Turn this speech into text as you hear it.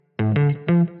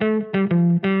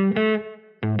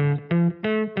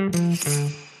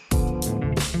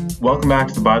Welcome back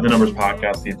to the By the Numbers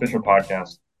podcast, the official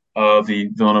podcast of the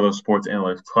Villanova Sports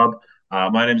Analytics Club.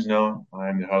 My name is Noah.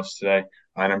 I'm the host today,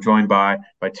 and I'm joined by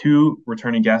two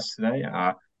returning guests today.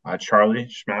 Charlie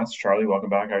Schmatz. Charlie, welcome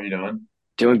back. How are you doing?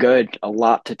 Doing good. A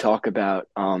lot to talk about.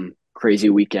 Crazy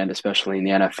weekend, especially in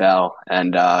the NFL,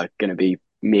 and going to be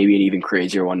maybe an even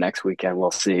crazier one next weekend.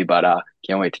 We'll see, but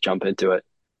can't wait to jump into it.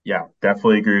 Yeah,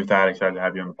 definitely agree with that. Excited to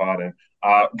have you on the pod. And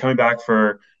coming back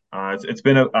for it's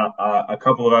been a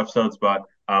couple of episodes, but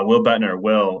Will Bettner.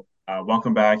 Will,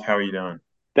 welcome back. How are you doing?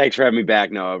 Thanks for having me back,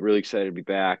 Noah. Really excited to be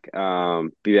back.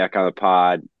 Be back on the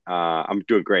pod. I'm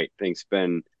doing great. Things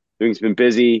been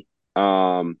busy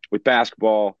with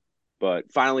basketball,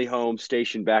 but finally home,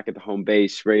 stationed back at the home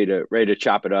base, ready to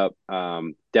chop it up.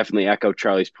 Definitely echo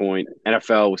Charlie's point.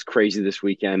 NFL was crazy this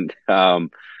weekend. A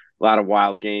lot of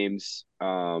wild games.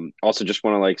 Also, just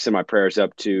want to send my prayers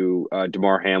up to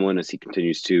Damar Hamlin as he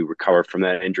continues to recover from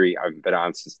that injury. I haven't been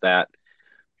on since that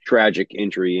tragic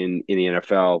injury in the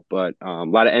NFL, but a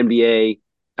lot of NBA,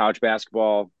 college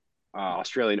basketball,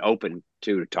 Australian Open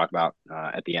too to talk about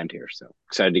at the end here. So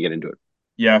excited to get into it.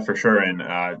 Yeah, for sure. And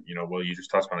Will, you just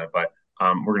touched on it, but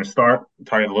we're going to start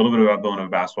talking a little bit about Villanova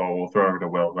basketball. We'll throw over to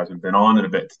Will, who hasn't been on in a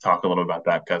bit, to talk a little about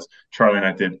that because Charlie and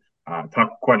I did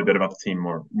talk quite a bit about the team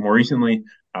more recently,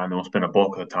 and we'll spend a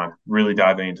bulk of the time really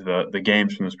diving into the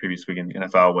games from this previous week in the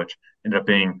NFL, which ended up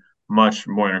being much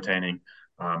more entertaining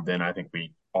than I think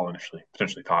we all initially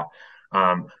potentially thought.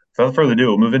 Without further ado,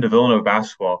 we'll move into Villanova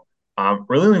basketball.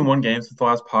 Really only one game since the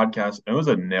last podcast. It was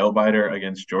a nail biter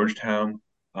against Georgetown.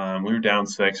 We were down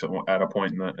six at a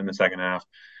point in the second half,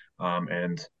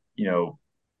 and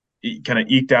kind of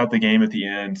eked out the game at the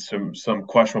end. Some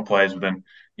questionable plays, but then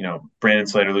Brandon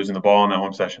Slater losing the ball in that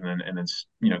one session, and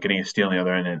then getting a steal on the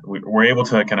other end, and we were able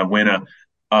to kind of win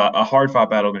a hard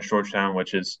fought battle against Georgetown,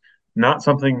 which is not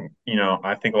something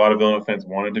I think a lot of Villanova fans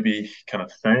wanted to be kind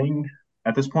of saying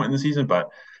at this point in the season, but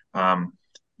I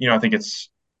think it's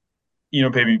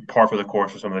maybe par for the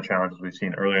course for some of the challenges we've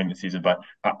seen earlier in the season. But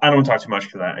I don't talk too much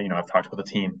because I've talked about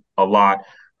the team a lot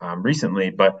recently.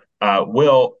 But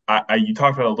Will, you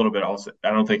talked about it a little bit. Also,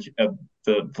 I don't think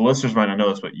the listeners might not know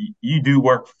this, but you do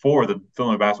work for the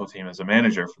Villanova basketball team as a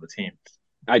manager for the team.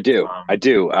 I do. Um, I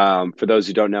do. For those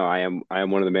who don't know, I am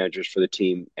one of the managers for the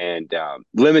team, and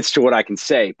limits to what I can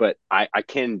say, but I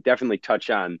can definitely touch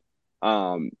on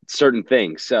certain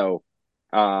things. So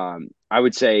I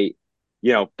would say,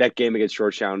 that game against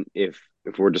Georgetown, if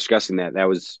we're discussing that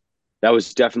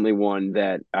was definitely one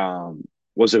that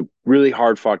was a really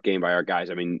hard fought game by our guys.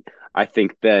 I mean, I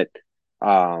think that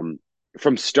um,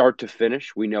 from start to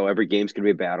finish, we know every game's going to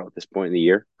be a battle at this point in the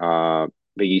year.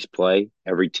 Big East play,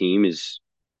 every team is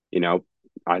you know,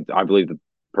 I believe that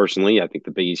personally, I think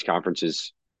the Big East Conference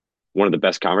is one of the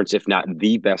best conference, if not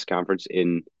the best conference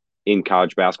in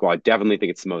college basketball. I definitely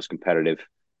think it's the most competitive,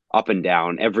 up and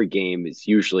down. Every game is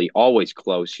usually always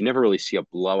close. You never really see a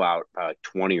blowout,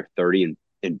 20 or 30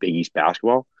 in Big East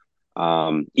basketball.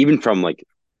 Even from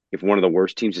if one of the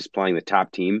worst teams is playing the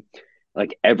top team,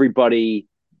 everybody.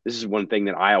 This is one thing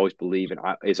that I always believe and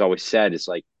is always said is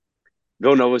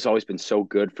Villanova's always been so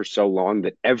good for so long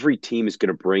that every team is going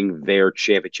to bring their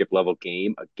championship level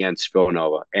game against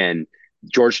Villanova. And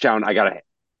Georgetown, I got to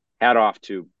hat off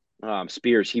to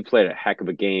Spears. He played a heck of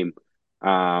a game.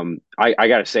 I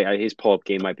got to say, his pull up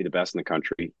game might be the best in the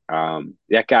country. That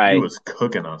he guy, was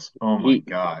cooking us. Oh my he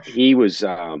gosh. he was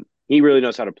he really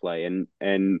knows how to play.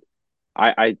 And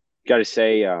I got to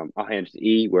say, I'll hand it to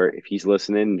E, where if he's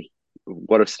listening,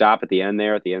 what a stop at the end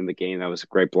there at the end of the game. That was a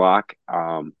great block.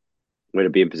 Way to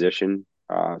be in position,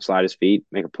 slide his feet,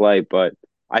 make a play. But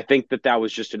I think that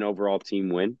was just an overall team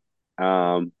win.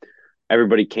 Um,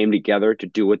 Everybody came together to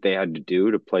do what they had to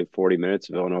do to play 40 minutes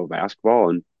of Villanova basketball,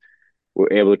 and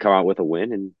were able to come out with a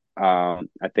win. And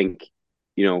I think,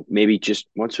 maybe just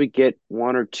once we get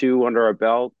one or two under our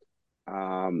belt,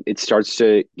 it starts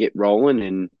to get rolling,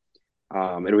 and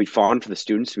it'll be fun for the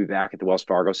students to be back at the Wells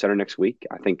Fargo Center next week.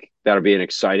 I think that'll be an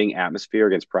exciting atmosphere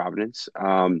against Providence.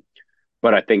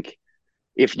 But I think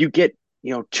if you get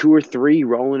two or three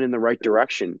rolling in the right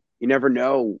direction, you never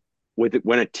know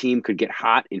when a team could get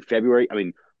hot in February. I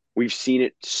mean, we've seen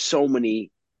it so many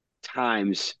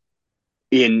times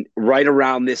in right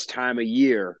around this time of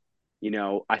year.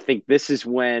 I think this is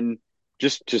when,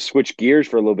 just to switch gears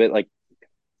for a little bit,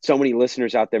 so many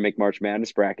listeners out there make March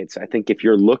Madness brackets. I think if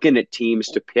you're looking at teams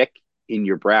to pick in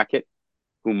your bracket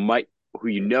who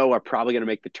are probably going to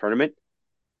make the tournament,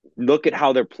 look at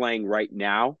how they're playing right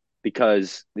now,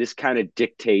 because this kind of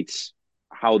dictates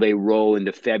how they roll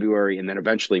into February and then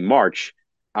eventually March,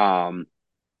 how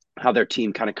their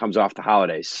team kind of comes off the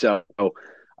holidays. So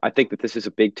I think that this is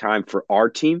a big time for our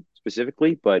team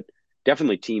specifically, but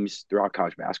definitely teams throughout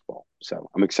college basketball. So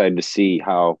I'm excited to see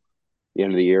how the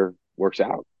end of the year works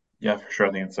out. Yeah, for sure.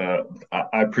 I think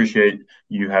I appreciate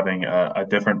you having a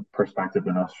different perspective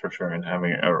than us for sure, and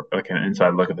having like an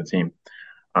inside look at the team.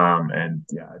 And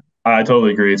yeah, I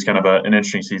totally agree. It's kind of an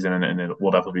interesting season, and it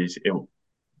will definitely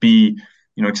be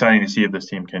exciting to see if this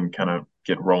team can kind of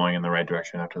get rolling in the right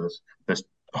direction after this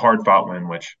hard fought win,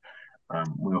 which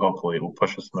we hopefully will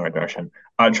push us in the right direction.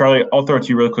 Charlie, I'll throw it to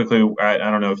you really quickly. I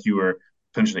don't know if you were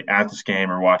potentially at this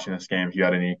game or watching this game. If you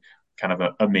had any kind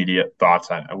of immediate thoughts,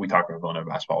 we talk about Villanova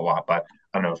basketball a lot, but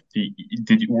I don't know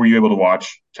if were you able to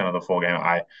watch kind of the full game?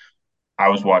 I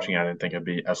was watching. I didn't think it'd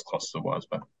be as close as it was,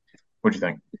 but what do you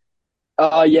think?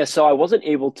 Yeah, so I wasn't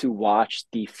able to watch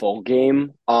the full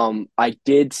game. I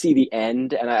did see the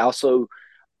end, and I also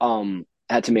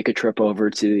had to make a trip over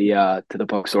to the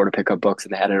bookstore to pick up books,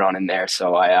 and they had it on in there.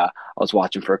 So I was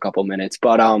watching for a couple minutes,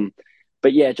 but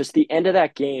yeah, just the end of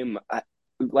that game,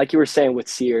 like you were saying with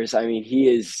Sears. I mean,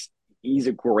 he's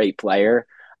a great player.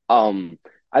 I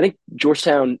think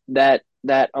Georgetown that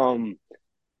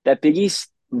Big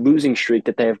East losing streak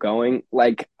that they have going,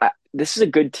 this is a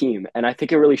good team, and I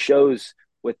think it really shows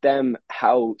with them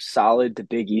how solid the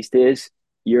Big East is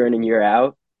year in and year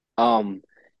out. Um,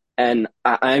 and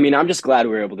I mean, I'm just glad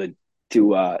we were able to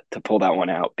pull that one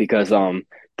out because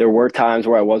there were times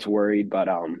where I was worried, but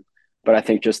I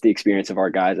think just the experience of our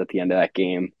guys at the end of that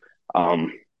game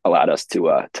um allowed us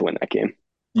to win that game.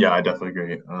 Yeah, I definitely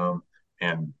agree.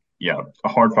 And yeah, a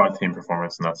hard fought team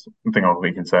performance, and that's the thing all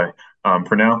we can say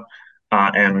for now.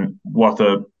 And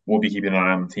we'll be keeping an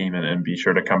eye on the team and be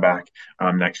sure to come back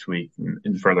next week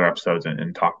in further episodes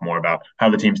and talk more about how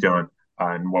the team's doing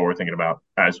and what we're thinking about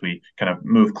as we kind of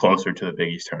move closer to the Big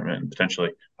East tournament and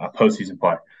potentially postseason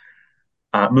play.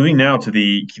 Moving now to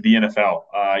the NFL,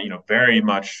 very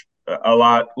much a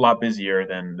lot busier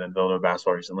than Villanova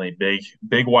basketball recently.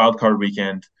 Big wild card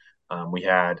weekend. We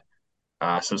had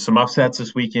some upsets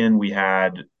this weekend. We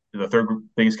had the third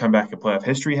biggest comeback in playoff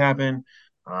history happen.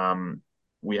 Um,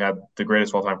 we had the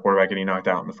greatest all-time quarterback getting knocked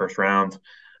out in the first round.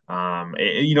 A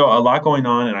lot going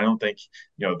on, and I don't think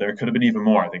there could have been even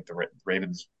more. I think the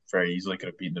Ravens very easily could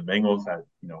have beaten the Bengals had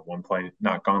one play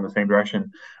not gone the same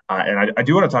direction. And I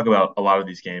do want to talk about a lot of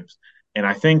these games, and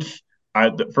I think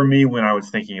for me when I was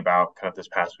thinking about kind of this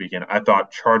past weekend, I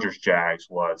thought Chargers Jags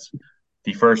was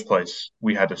the first place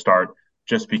we had to start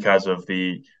just because of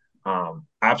the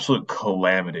absolute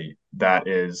calamity that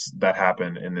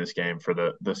happened in this game for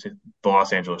the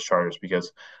Los Angeles Chargers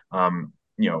because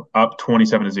up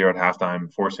 27-0 at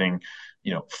halftime, forcing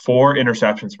four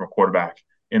interceptions from a quarterback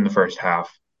in the first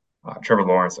half. Trevor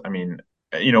Lawrence, I mean,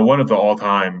 one of the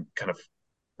all-time kind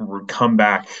of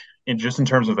comeback in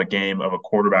terms of a game of a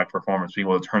quarterback performance, being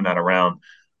able to turn that around.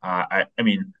 I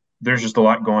mean, there's just a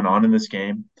lot going on in this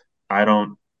game. I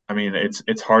don't. I mean,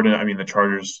 it's hard to. I mean, the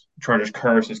Chargers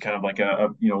curse is kind of like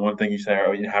one thing you say.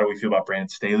 Oh, how do we feel about Brandon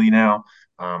Staley now?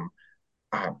 Um,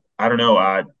 I don't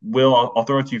know. Will, I'll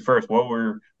throw it to you first. What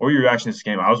were your reactions to this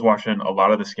game? I was watching a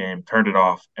lot of this game, turned it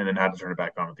off, and then had to turn it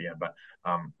back on at the end. But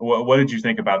what did you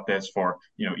think about this for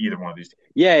either one of these teams?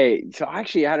 Yeah, so I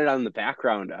actually had it on the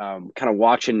background, kind of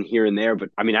watching here and there.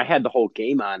 But I mean, I had the whole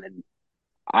game on, and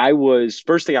I was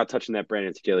first thing I'll touch on that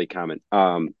Brandon Staley comment.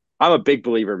 I'm a big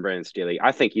believer in Brandon Staley.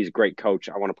 I think he's a great coach.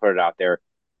 I want to put it out there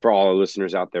for all the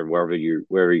listeners out there, wherever you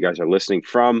guys are listening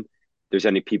from. If there's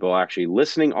any people actually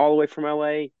listening all the way from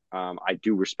LA, I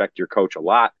do respect your coach a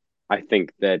lot. I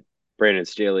think that Brandon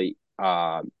Staley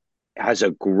has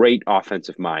a great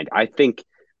offensive mind. I think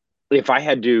if I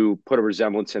had to put a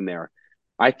resemblance in there,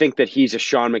 I think that he's a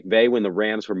Sean McVay when the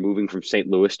Rams were moving from St.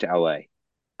 Louis to LA.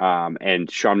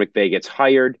 And Sean McVay gets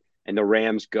hired, and the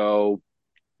Rams go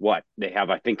what they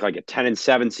have. I think like a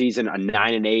 10-7 season, a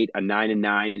 9-8, a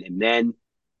 9-9, and then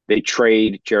they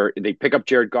trade Jared. They pick up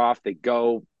Jared Goff. They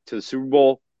go to the Super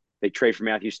Bowl. They trade for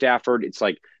Matthew Stafford. It's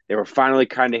like they were finally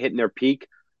kind of hitting their peak.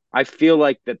 I feel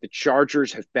like that the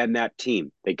Chargers have been that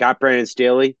team. They got Brandon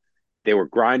Staley. They were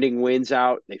grinding wins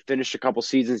out. They finished a couple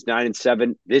seasons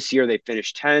 9-7. This year they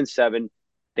finished 10-7.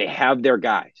 They have their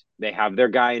guys. They have their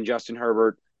guy in Justin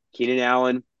Herbert. Keenan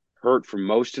Allen hurt for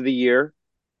most of the year.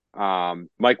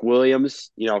 Mike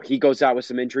Williams, he goes out with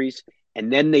some injuries,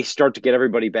 and then they start to get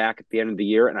everybody back at the end of the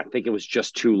year. And I think it was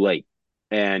just too late,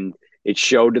 and it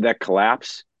showed to that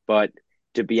collapse. But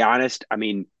to be honest, I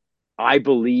mean, I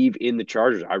believe in the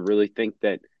Chargers. I really think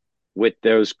that with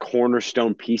those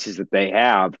cornerstone pieces that they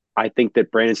have, I think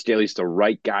that Brandon Staley's the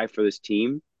right guy for this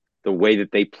team, the way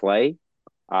that they play.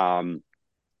 Um,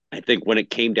 I think when it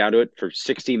came down to it for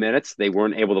 60 minutes, they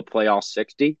weren't able to play all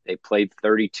 60. They played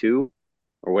 32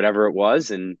 or whatever it was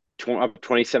and up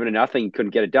 27-0,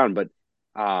 couldn't get it done. But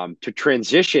to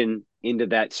transition into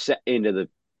into the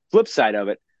flip side of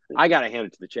it, I got to hand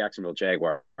it to the Jacksonville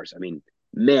Jaguars. I mean,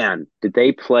 man, did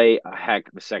they play a heck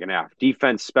of a second half.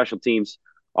 Defense, special teams,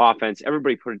 offense,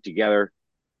 everybody put it together,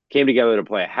 came together to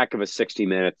play a heck of a 60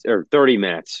 minutes or 30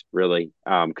 minutes, really,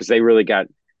 because they really got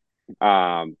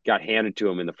handed to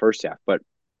them in the first half. But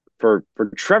for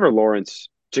Trevor Lawrence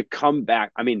to come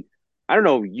back, I mean, I don't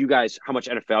know you guys how much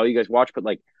NFL you guys watch, but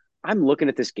like I'm looking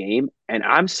at this game and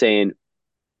I'm saying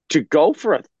to go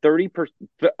for a 30%,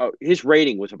 his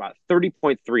rating was about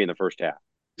 30.3 in the first half.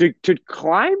 To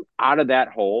climb out of that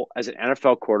hole as an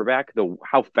NFL quarterback,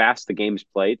 how fast the game's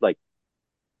played, like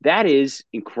that is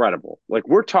incredible. Like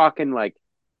we're talking like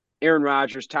Aaron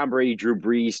Rodgers, Tom Brady, Drew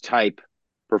Brees type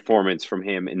performance from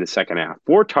him in the second half.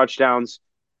 4 touchdowns,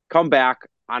 come back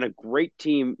on a great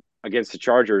team against the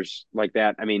Chargers like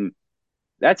that. I mean,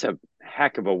 that's a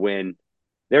heck of a win.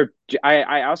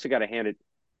 I also got to hand it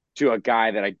to a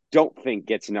guy that I don't think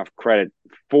gets enough credit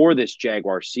for this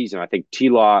Jaguar season. I think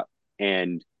T-Law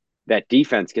and that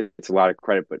defense gets a lot of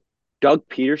credit, but Doug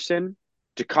Peterson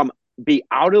to be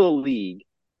out of the league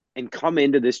and come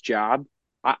into this job,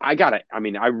 I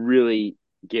really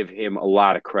give him a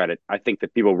lot of credit. I think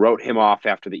that people wrote him off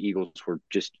after the Eagles were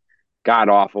just god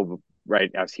awful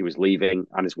right as he was leaving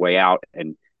on his way out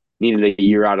and needed a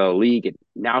year out of the league. And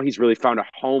now he's really found a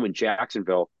home in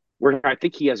Jacksonville where I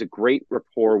think he has a great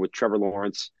rapport with Trevor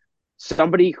Lawrence,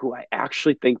 somebody who I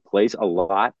actually think plays a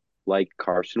lot like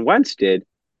Carson Wentz did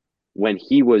when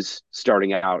he was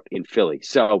starting out in Philly.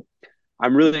 So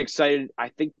I'm really excited. I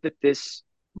think that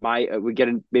we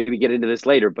maybe get into this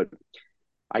later, but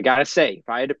I gotta say, if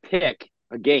I had to pick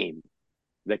a game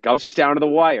that goes down to the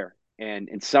wire and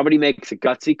somebody makes a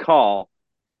gutsy call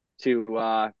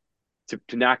to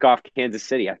knock off Kansas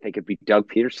City, I think it'd be Doug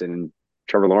Peterson and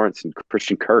Trevor Lawrence and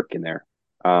Christian Kirk in there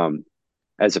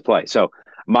as a play. So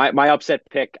my upset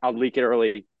pick, I'll leak it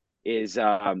early, is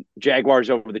Jaguars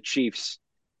over the Chiefs,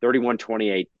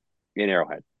 31-28 in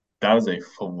Arrowhead. That was a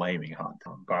flaming hot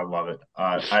take. I love it.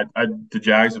 The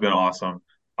Jags have been awesome.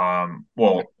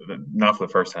 Well, not for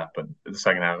the first half, but the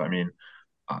second half. I mean,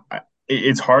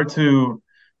 it's hard to.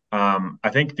 I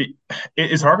think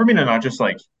it's hard for me to not just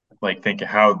like think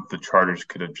how the Chargers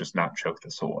could have just not choked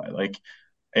this away. Like,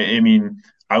 I mean,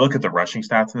 I look at the rushing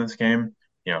stats in this game.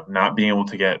 You know, not being able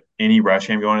to get any rush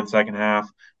game going in the second half,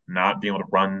 not being able to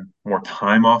run more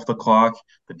time off the clock,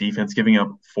 the defense giving up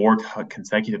 4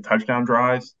 consecutive touchdown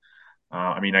drives.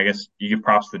 I mean, I guess you give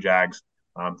props to the Jags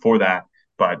for that,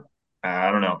 but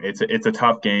I don't know. It's a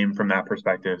tough game from that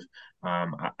perspective.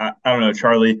 I don't know,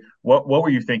 Charlie. What were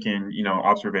you thinking? You know,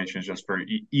 observations just for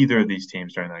either of these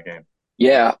teams during that game.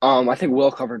 Yeah, I think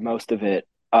Will covered most of it.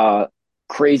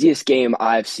 Craziest game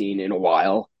I've seen in a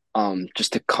while.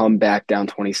 Just to come back down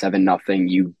 27-0,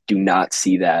 you do not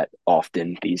see that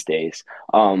often these days.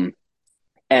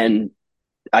 And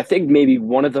I think maybe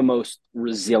one of the most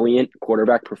resilient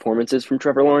quarterback performances from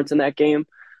Trevor Lawrence in that game.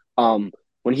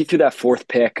 When he threw that 4th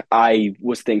pick, I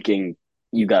was thinking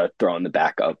you got to throw in the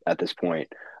backup at this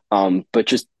point. But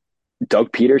just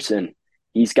Doug Peterson,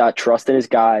 he's got trust in his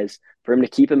guys for him to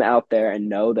keep him out there and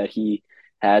know that he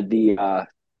had the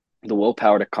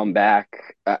willpower to come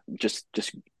back. Just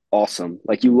awesome.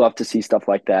 Like you love to see stuff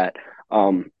like that.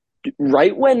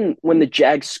 Right when the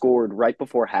Jags scored right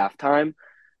before halftime,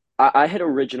 I had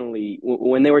originally,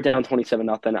 when they were down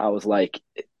 27-0, I was like,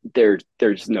 there's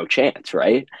no chance,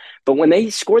 right? But when they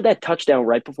scored that touchdown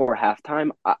right before halftime,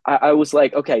 I was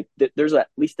like, okay, there's at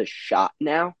least a shot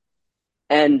now.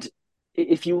 And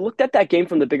if you looked at that game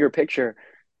from the bigger picture,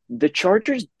 the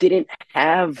Chargers didn't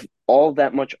have all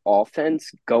that much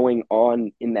offense going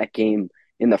on in that game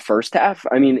in the first half.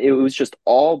 I mean, it was just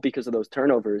all because of those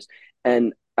turnovers.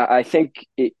 And I think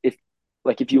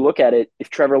if you look at it, if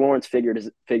Trevor Lawrence figures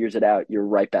it out, you're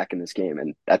right back in this game.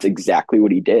 And that's exactly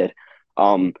what he did.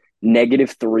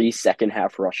 -3 second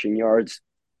half rushing yards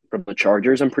from the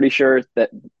Chargers. I'm pretty sure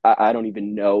that I don't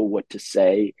even know what to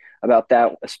say about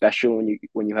that, especially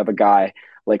when you have a guy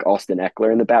like Austin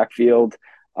Eckler in the backfield.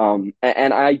 And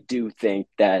I do think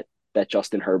that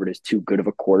Justin Herbert is too good of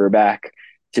a quarterback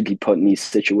to be put in these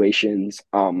situations.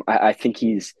 I think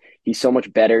he's so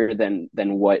much better than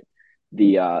what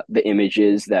the image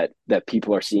is that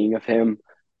people are seeing of him.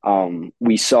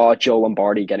 We saw Joe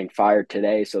Lombardi getting fired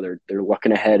today, so they're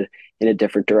looking ahead in a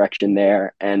different direction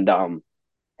there. And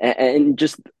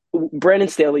just Brandon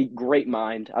Staley, great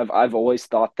mind. I've always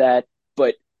thought that,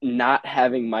 but not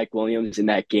having Mike Williams in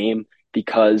that game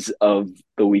because of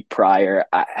the week prior,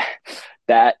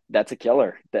 that's a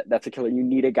killer. That's a killer. You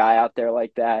need a guy out there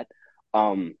like that.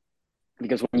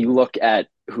 Because when you look at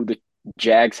who the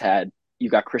Jags had, you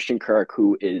got Christian Kirk,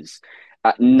 who is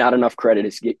not enough credit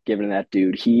is given to that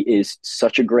dude. He is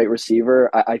such a great receiver.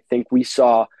 I think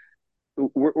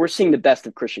we're seeing the best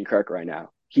of Christian Kirk right now.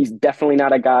 He's definitely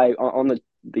not a guy on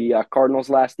the Cardinals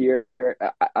last year.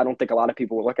 I don't think a lot of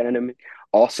people were looking at him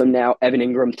awesome now. Evan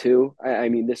Ingram too. I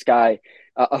mean, this guy.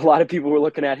 A lot of people were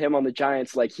looking at him on the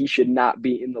Giants like he should not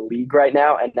be in the league right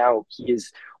now, and now he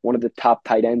is one of the top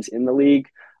tight ends in the league.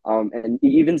 And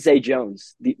even Zay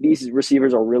Jones. These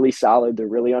receivers are really solid. They're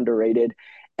really underrated,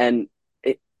 and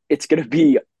it's going to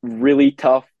be really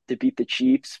tough to beat the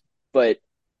Chiefs. But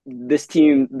this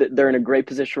team, they're in a great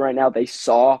position right now. They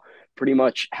saw pretty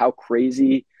much how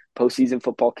crazy postseason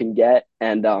football can get,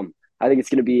 and I think it's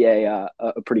going to be a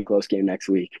pretty close game next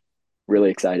week.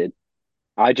 Really excited.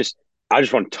 I just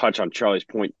want to touch on Charlie's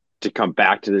point to come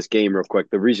back to this game real quick.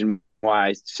 The reason why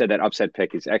I said that upset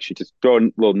pick is actually just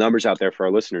throwing little numbers out there for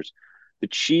our listeners. The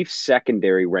Chiefs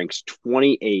secondary ranks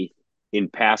 28th in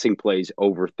passing plays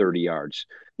over 30 yards.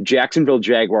 The Jacksonville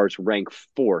Jaguars rank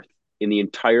 4th in the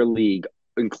entire league,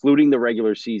 including the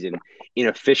regular season, in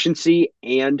efficiency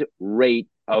and rate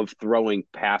of throwing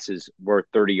passes worth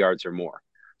 30 yards or more.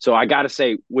 So I got to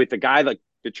say, with a guy like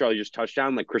that Charlie just touched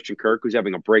on, like Christian Kirk, who's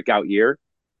having a breakout year,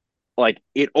 like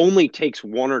it only takes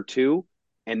one or two,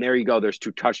 and there you go. There's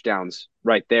 2 touchdowns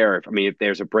right there. If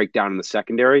there's a breakdown in the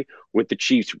secondary with the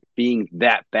Chiefs being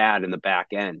that bad in the back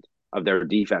end of their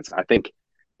defense, I think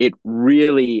it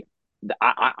really.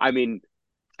 I mean,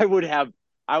 I would have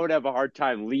a hard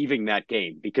time leaving that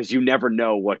game because you never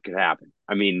know what could happen.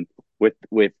 I mean,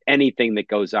 with anything that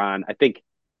goes on, I think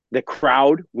the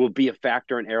crowd will be a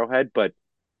factor in Arrowhead, but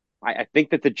I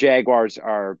think that the Jaguars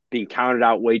are being counted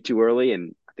out way too early,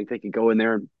 and I think they can go in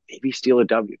there and maybe steal a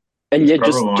W. And yeah,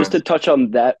 Trevor just to Lawrence. touch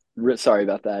on that, sorry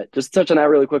about that. Just to touch on that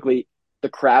really quickly, the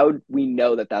crowd, we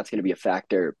know that that's going to be a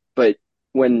factor. But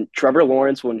when Trevor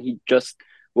Lawrence, what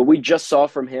we just saw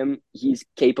from him, he's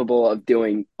capable of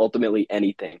doing ultimately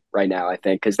anything right now, I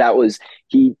think, because that was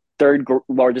third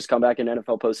largest comeback in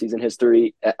NFL postseason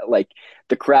history. Like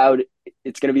the crowd,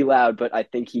 it's going to be loud, but I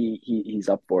think he's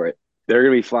up for it. They're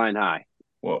going to be flying high.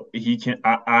 Well, he can.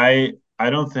 I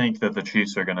don't think that the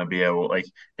Chiefs are going to be able. Like,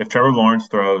 if Trevor Lawrence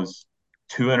throws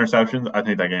 2 interceptions, I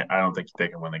think that game. I don't think they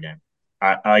can win the game.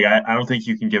 I don't think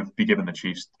you can be given the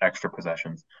Chiefs extra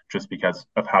possessions just because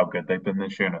of how good they've been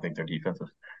this year, and I think their defense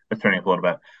is turning up a little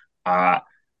bit. I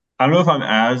don't know if I'm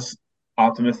as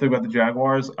optimistic about the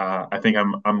Jaguars. I think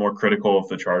I'm more critical of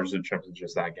the Chargers in terms of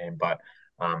just that game, but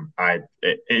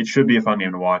it should be a fun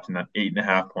game to watch, and that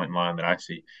 8.5 point line that I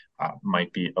see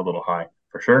might be a little high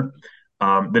for sure.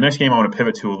 The next game I want to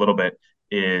pivot to a little bit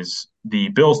is the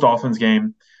Bills-Dolphins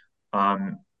game.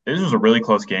 This was a really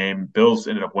close game. Bills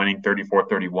ended up winning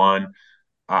 34-31.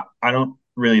 I don't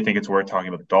really think it's worth talking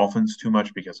about the Dolphins too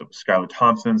much because of Skylar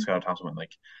Thompson. Skylar Thompson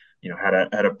went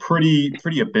had a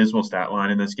pretty abysmal stat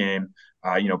line in this game.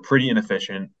 Pretty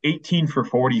inefficient. 18 for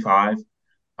 45,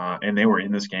 and they were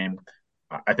in this game.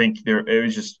 I think it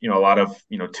was just a lot of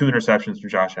 2 interceptions from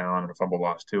Josh Allen and a fumble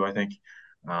loss too. I think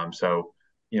so.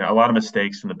 A lot of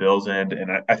mistakes from the Bills end, and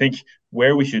I think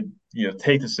where we should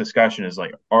take this discussion is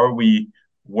like, are we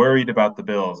worried about the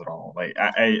Bills at all? Like,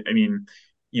 I mean,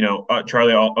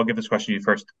 Charlie, I'll give this question to you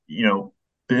first.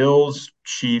 Bills,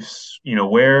 Chiefs.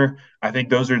 Where I think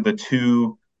those are the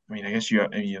 2. I mean, I guess you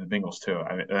have the Bengals too.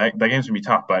 I mean, that game's gonna be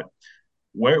tough, but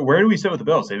where do we sit with the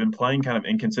Bills? They've been playing kind of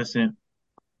inconsistent.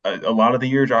 A lot of the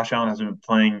year, Josh Allen hasn't been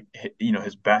playing,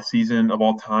 his best season of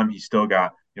all time. He's still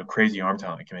got, crazy arm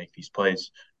talent. He can make these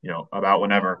plays, about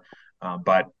whenever.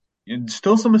 But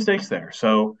still some mistakes there.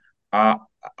 So I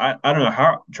don't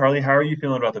know. Charlie, how are you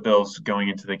feeling about the Bills going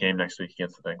into the game next week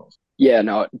against the Bengals? Yeah,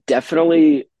 no,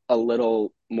 definitely a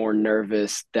little more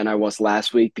nervous than I was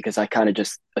last week because I kind of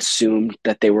just assumed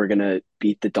that they were going to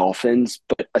beat the Dolphins.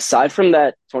 But aside from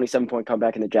that 27-point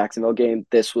comeback in the Jacksonville game,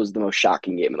 this was the most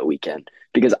shocking game of the weekend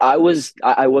because I was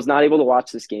not able to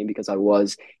watch this game because I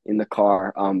was in the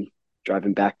car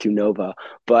driving back to Nova.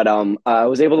 But I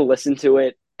was able to listen to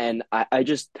it, and I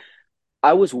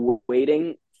was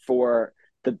waiting for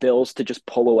the Bills to just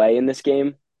pull away in this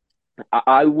game.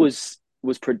 I was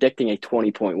predicting a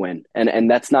 20-point win,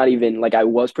 and that's not even like I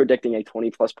was predicting a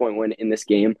 20+ point win in this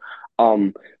game.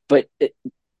 But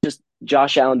just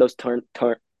Josh Allen, those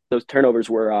turnovers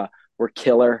were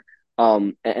killer.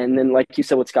 And then like you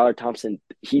said with Skylar Thompson,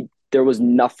 there was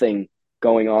nothing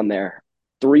going on there.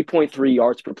 3.3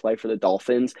 yards per play for the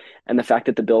Dolphins, and the fact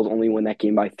that the Bills only win that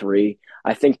game by 3,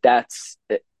 I think that's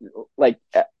like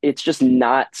it's just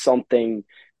not something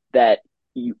that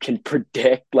you can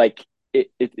predict. Like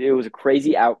it was a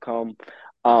crazy outcome,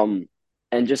 and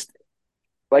just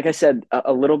like I said,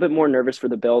 a little bit more nervous for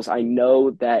the Bills. I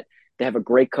know that they have a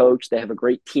great coach, they have a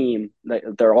great team.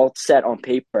 They're all set on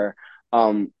paper.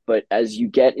 But as you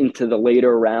get into the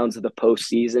later rounds of the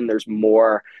postseason, there's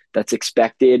more that's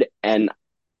expected, and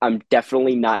I'm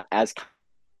definitely not as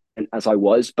I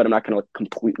was, but I'm not going to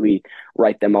completely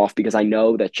write them off because I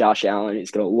know that Josh Allen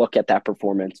is going to look at that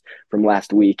performance from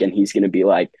last week and he's going to be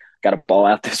like, got to ball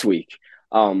out this week.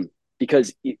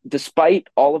 Because despite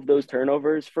all of those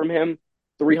turnovers from him,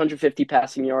 350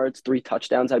 passing yards, 3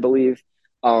 touchdowns, I believe.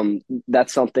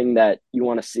 That's something that you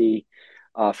want to see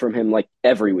from him like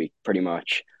every week, pretty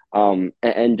much.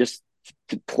 And just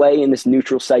to play in this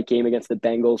neutral site game against the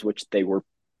Bengals, which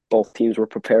both teams were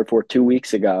prepared for 2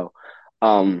 weeks ago.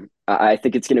 I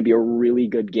think it's going to be a really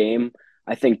good game.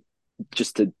 I think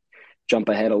just to jump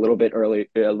ahead a little bit early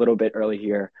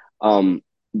here.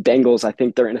 Bengals, I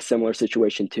think they're in a similar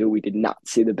situation too. We did not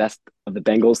see the best of the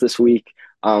Bengals this week.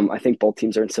 I think both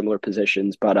teams are in similar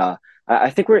positions, but I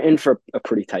think we're in for a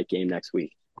pretty tight game next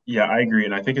week. Yeah, I agree,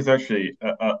 and I think it's actually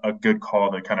a good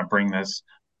call to kind of bring this,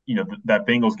 that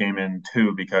Bengals game in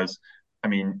too, because I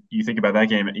mean, you think about that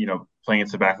game, playing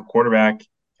against a backup quarterback,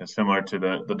 similar to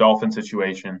the Dolphin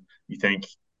situation. You think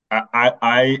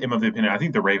I am of the opinion I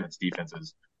think the Ravens defense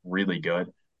is really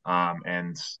good,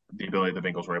 and the ability the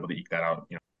Bengals were able to eke that out.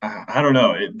 I don't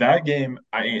know that game.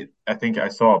 I think I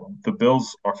saw the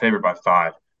Bills are favored by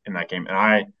 5 in that game, and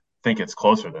I think it's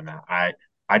closer than that.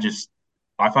 I just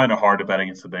I find it hard to bet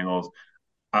against the Bengals.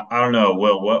 I don't know,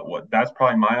 Will. What? That's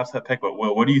probably my upset pick. But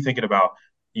Will, what are you thinking about?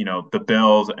 The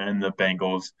Bills and the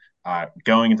Bengals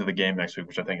going into the game next week,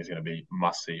 which I think is going to be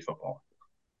must see football.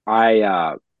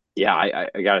 I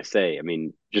gotta say, I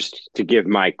mean, just to give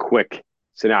my quick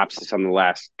synopsis on the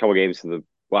last couple games of the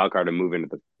wild card and move into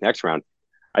the next round,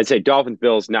 I'd say Dolphins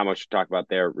Bills, not much to talk about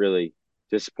there. Really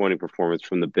disappointing performance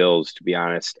from the Bills, to be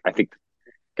honest. I think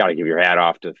got to give your hat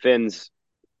off to the Finns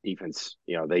defense.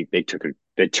 They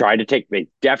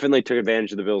definitely took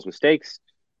advantage of the Bills' mistakes.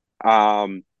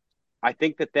 I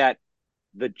think that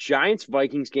the Giants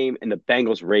Vikings game and the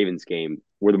Bengals Ravens game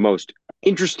were the most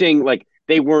interesting. Like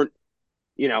they weren't,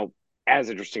 as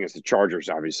interesting as the Chargers,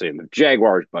 obviously, and the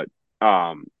Jaguars, but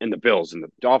and the Bills and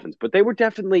the Dolphins, but they were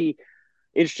definitely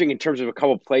interesting in terms of a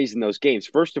couple of plays in those games.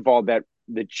 First of all, that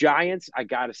the Giants, I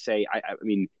gotta say, I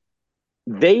mean,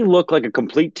 they look like a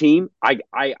complete team.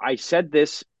 I said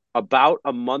this about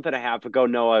a month and a half ago,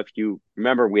 Noah. If you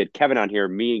remember, we had Kevin on here,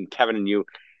 me and Kevin and you,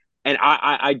 and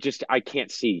I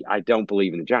can't see. I don't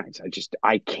believe in the Giants.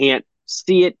 I can't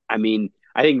see it. I mean,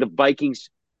 I think the Vikings,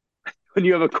 when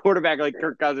you have a quarterback like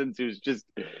Kirk Cousins,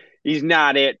 he's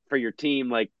not it for your team.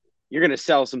 Like you're going to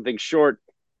sell some things short.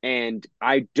 And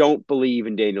I don't believe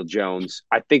in Daniel Jones.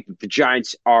 I think that the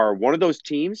Giants are one of those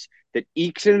teams that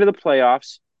ekes into the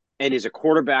playoffs and is a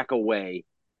quarterback away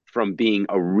from being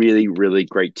a really, really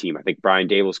great team. I think Brian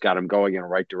Daboll's got them going in the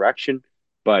right direction.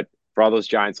 But for all those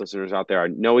Giants listeners out there, I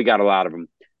know we got a lot of them.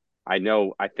 I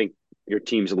think your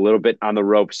team's a little bit on the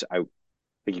ropes. I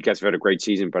think you guys have had a great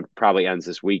season, but it probably ends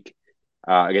this week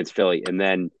against Philly. And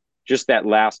then just that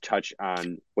last touch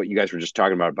on what you guys were just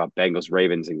talking about Bengals,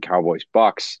 Ravens, and Cowboys,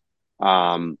 Bucks.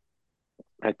 I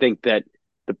think that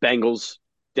the Bengals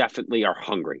definitely are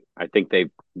hungry. I think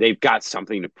they've got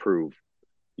something to prove.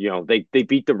 They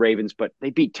beat the Ravens, but they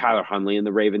beat Tyler Huntley and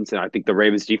the Ravens, and I think the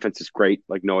Ravens defense is great,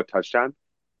 like Noah touched on.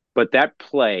 But that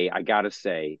play, I gotta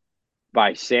say,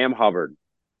 by Sam Hubbard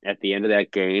at the end of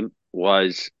that game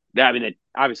was that. I mean,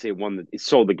 it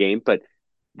sold the game, but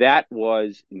that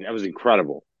was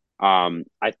incredible.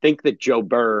 I think that Joe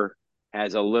Burr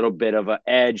has a little bit of an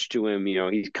edge to him.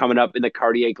 He's coming up in the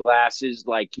Cartier glasses,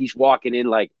 like he's walking in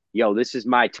like, yo, this is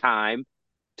my time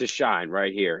to shine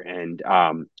right here. And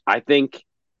I think,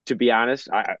 to be honest,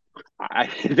 I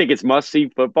think it's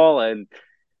must-see football, and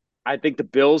I think the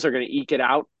Bills are going to eke it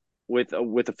out with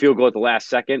a field goal at the last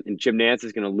second, and Jim Nantz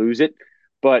is going to lose it.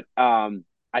 But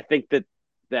I think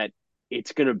that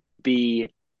it's going to be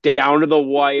down to the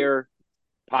wire,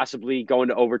 possibly going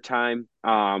to overtime.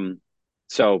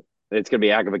 So it's going to be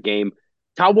a heck of a game.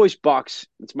 Cowboys Bucks.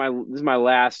 This is my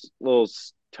last little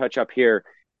touch up here.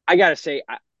 I gotta say,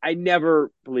 I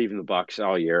never believed in the Bucks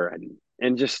all year,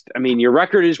 and just, I mean, your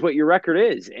record is what your record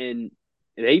is, and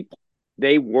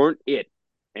they weren't it,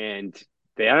 and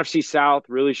the NFC South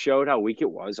really showed how weak it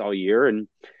was all year, and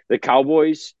the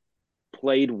Cowboys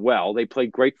played well. They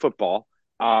played great football,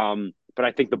 but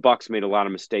I think the Bucks made a lot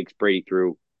of mistakes. Brady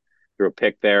threw a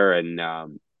pick there, and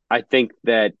I think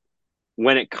that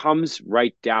when it comes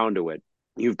right down to it,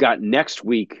 you've got next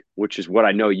week, which is what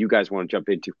I know you guys want to jump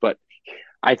into, but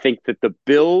I think that the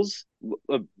Bills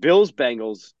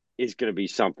Bengals is going to be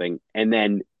something, and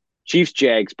then Chiefs,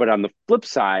 Jags, but on the flip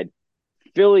side,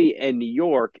 Philly and New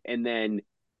York, and then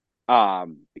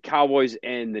the Cowboys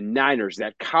and the Niners.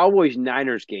 That Cowboys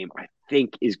Niners game, I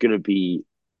think, is going to be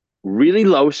really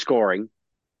low scoring.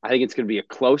 I think it's going to be a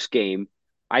close game.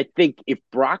 I think if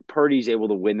Brock Purdy's able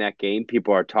to win that game,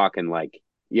 people are talking like,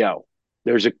 "Yo,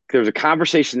 there's a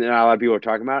conversation that not a lot of people are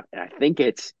talking about," and I think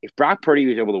it's if Brock Purdy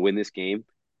was able to win this game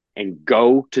and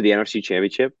go to the NFC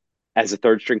Championship as a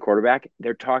third string quarterback,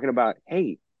 they're talking about,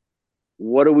 "Hey,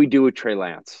 what do we do with Trey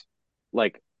Lance?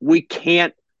 Like, we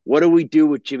can't. What do we do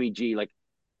with Jimmy G? Like,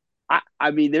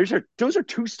 I mean, those are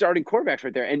two starting quarterbacks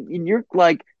right there, and you're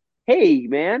like, hey,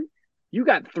 man, you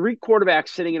got three quarterbacks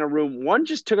sitting in a room. One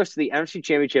just took us to the NFC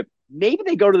Championship. Maybe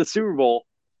they go to the Super Bowl.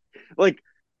 Like,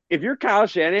 if you're Kyle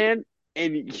Shanahan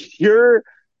and you're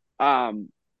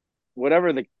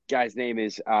whatever the guy's name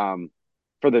is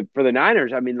for the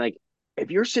Niners, I mean, like,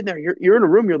 if you're sitting there, you're in a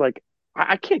room, you're like,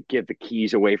 I can't give the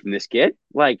keys away from this kid.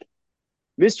 Like,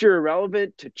 Mr.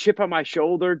 Irrelevant to chip on my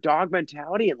shoulder, dog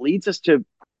mentality, it leads us to,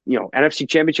 NFC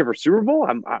Championship or Super Bowl.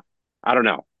 I don't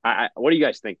know. What do you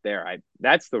guys think there?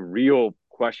 That's the real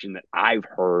question that I've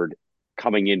heard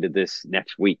coming into this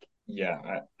next week.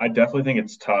 Yeah, I definitely think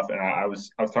it's tough, and I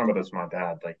was talking about this with my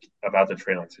dad, like about the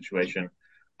trailing situation,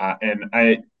 and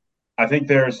I think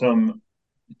there are some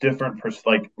different,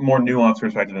 like more nuanced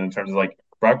perspective in terms of like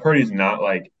Brock Purdy's not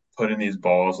like putting these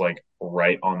balls like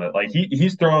right on the like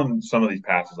he's throwing some of these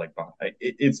passes like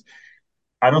it's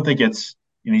I don't think it's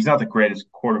he's not the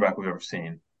greatest quarterback we've ever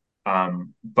seen,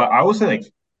 but I would say like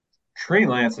Trey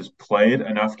Lance has played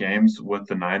enough games with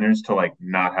the Niners to like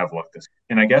not have looked this.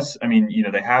 And I guess I mean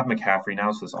they have McCaffrey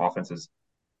now, so this offense is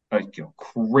like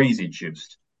crazy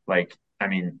juiced. Like I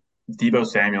mean Debo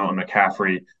Samuel and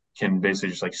McCaffrey can basically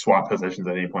just like swap positions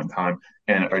at any point in time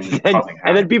and are just causing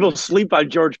And then havoc. people sleep on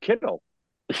George Kittle.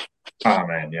 Oh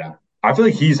man, yeah. I feel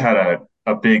like he's had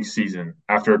a big season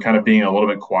after kind of being a little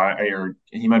bit quiet, or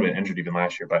he might have been injured even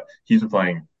last year, but he's been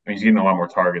playing. I mean, he's getting a lot more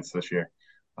targets this year,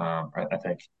 I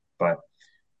think. But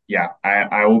yeah,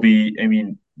 I will be. I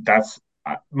mean, that's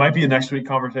might be a next week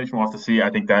conversation. We'll have to see. I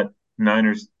think that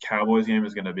Niners Cowboys game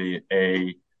is going to be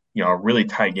a really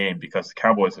tight game because the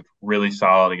Cowboys have really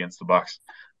solid against the Bucks.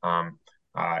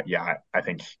 Yeah, I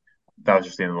think that was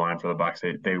just the end of the line for the Bucks.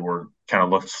 They were kind of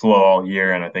looked slow all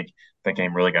year, and I think that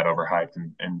game really got overhyped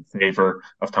in favor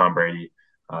of Tom Brady.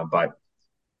 But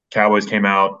Cowboys came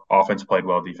out, offense played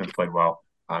well, defense played well.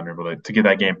 Able to get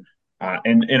that game.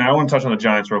 And I want to touch on the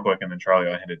Giants real quick, and then Charlie,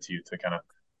 I'll hand it to you to kind of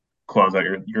close out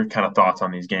your kind of thoughts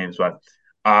on these games. But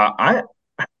I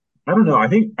don't know. I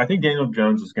think Daniel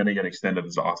Jones is going to get extended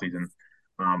this offseason.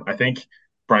 I think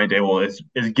Brian Dable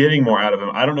is getting more out of him.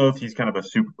 I don't know if he's kind of a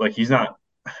super like he's not.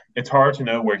 It's hard to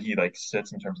know where he like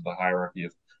sits in terms of the hierarchy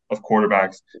of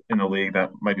quarterbacks in the league. That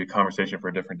might be a conversation for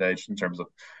a different day, just in terms of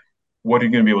what are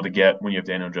you going to be able to get when you have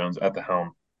Daniel Jones at the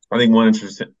helm. I think one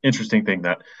interesting thing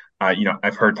that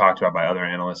I've heard talked about by other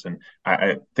analysts, and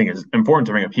I think is important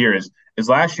to bring up here is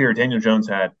last year Daniel Jones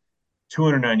had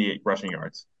 298 rushing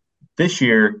yards. This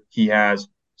year he has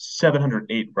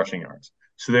 708 rushing yards.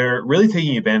 So they're really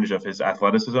taking advantage of his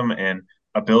athleticism and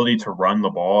ability to run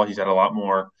the ball. He's had a lot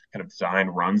more kind of design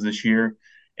runs this year,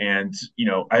 and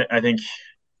I think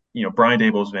Brian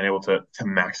Dable has been able to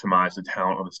maximize the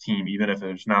talent of his team, even if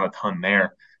there's not a ton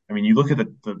there. I mean, you look at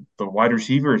the wide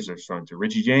receivers they're throwing to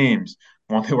Richie James,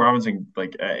 Monte Robinson.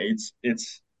 Like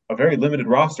it's a very limited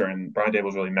roster, and Brian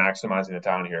Dable's really maximizing the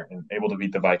talent here and able to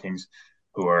beat the Vikings,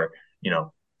 who are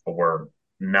were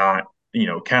not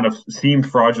kind of seemed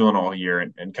fraudulent all year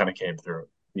and kind of came through.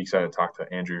 Be excited to talk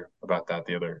to Andrew about that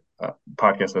the other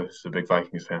podcast. Who's a big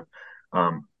Vikings fan,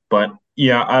 but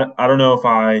yeah, I don't know if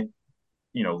I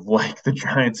like the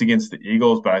Giants against the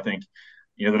Eagles, but I think,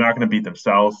 they're not going to beat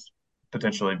themselves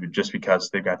potentially just because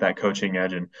they've got that coaching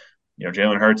edge. And,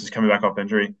 Jalen Hurts is coming back off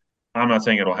injury. I'm not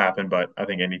saying it'll happen, but I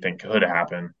think anything could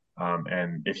happen.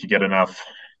 And if you get enough,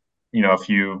 if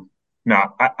you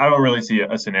not, I don't really see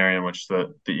a scenario in which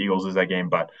the Eagles lose that game,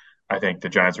 but I think the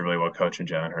Giants are really well coached and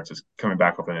Jalen Hurts is coming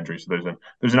back off an injury. So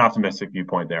there's an optimistic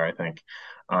viewpoint there, I think.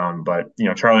 But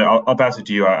Charlie, I'll pass it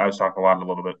to you. I was talking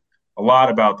a lot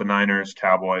about the Niners,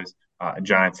 Cowboys, and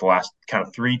Giants, the last kind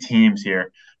of three teams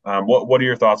here. What are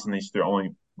your thoughts on these three?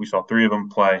 We saw three of them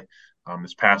play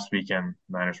this past weekend.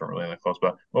 Niners weren't really that close,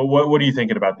 but what are you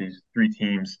thinking about these three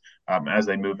teams as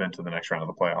they move into the next round of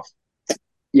the playoffs?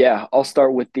 Yeah, I'll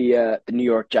start with the New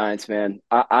York Giants, man.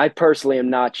 I personally am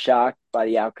not shocked by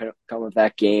the outcome of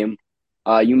that game.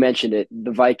 You mentioned it,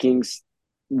 the Vikings,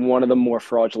 one of the more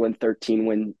fraudulent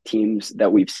 13-win teams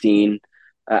that we've seen.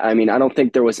 I mean, I don't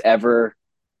think there was ever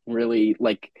really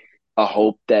like a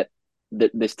hope that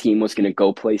this team was going to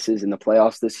go places in the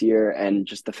playoffs this year, and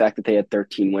just the fact that they had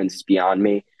 13 wins is beyond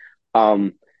me.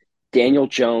 Um, Daniel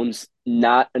Jones,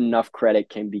 not enough credit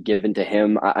can be given to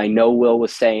him. I know Will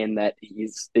was saying that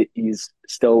he's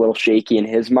still a little shaky in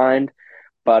his mind,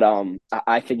 but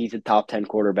I think he's a top 10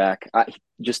 quarterback.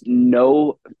 Just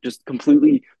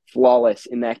completely flawless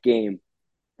in that game.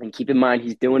 And keep in mind,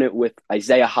 he's doing it with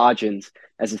Isaiah Hodgins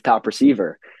as his top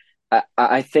receiver.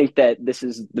 I think that this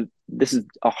is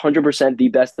 100% the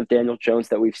best of Daniel Jones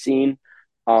that we've seen.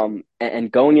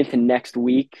 And going into next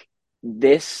week,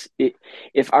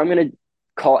 if I'm going to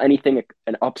call anything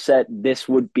an upset, this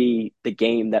would be the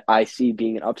game that I see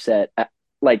being an upset.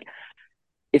 Like,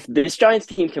 if this Giants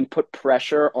team can put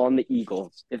pressure on the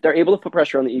Eagles, if they're able to put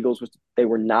pressure on the Eagles, which they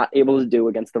were not able to do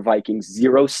against the Vikings,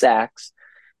 0 sacks,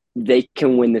 they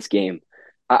can win this game.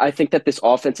 I think that this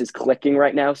offense is clicking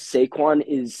right now. Saquon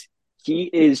is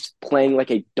playing like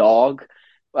a dog.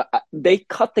 They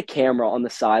cut the camera on the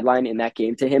sideline in that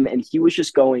game to him, and he was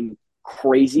just going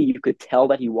crazy. You could tell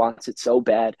that he wants it so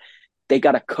bad. They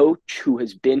got a coach who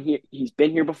has been here. He's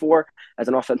been here before as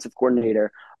an offensive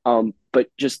coordinator, but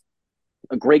just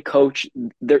a great coach.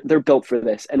 They're built for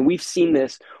this, and we've seen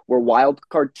this where wild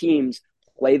card teams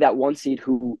play that one seed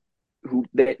who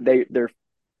they're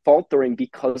faltering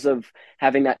because of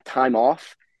having that time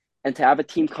off, and to have a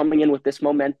team coming in with this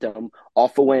momentum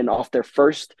off a win, off their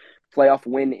first playoff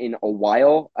win in a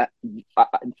while,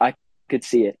 I could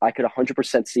see it. I could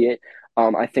 100% see it.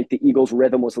 I think the Eagles'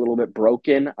 rhythm was a little bit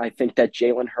broken. I think that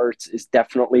Jalen Hurts is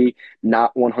definitely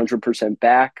not 100%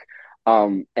 back.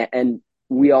 And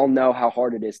we all know how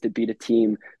hard it is to beat a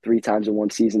team 3 times in one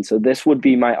season. So this would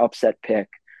be my upset pick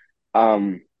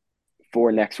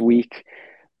for next week.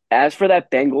 As for that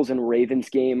Bengals and Ravens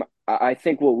game, I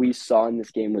think what we saw in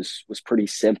this game was pretty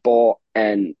simple.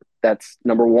 And that's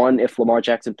number one, if Lamar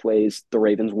Jackson plays, the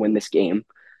Ravens win this game.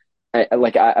 I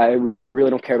really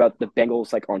don't care about the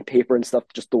Bengals like on paper and stuff,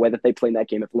 just the way that they play in that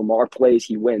game. If Lamar plays,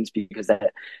 he wins because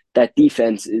that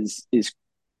defense is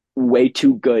way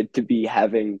too good to be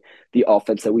having the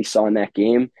offense that we saw in that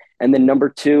game. And then number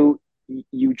two,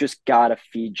 you just gotta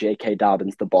feed J.K.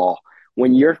 Dobbins the ball.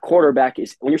 When your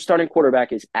starting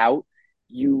quarterback is out,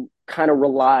 you kind of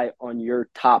rely on your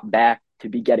top back to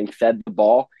be getting fed the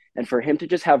ball. And for him to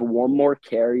just have one more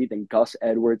carry than Gus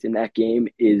Edwards in that game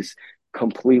is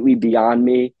completely beyond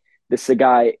me. This is a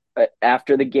guy,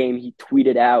 after the game, he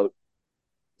tweeted out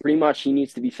pretty much he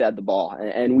needs to be fed the ball.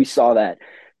 And we saw that.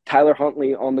 Tyler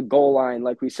Huntley on the goal line,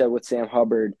 like we said with Sam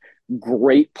Hubbard,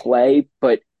 great play,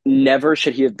 but never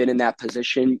should he have been in that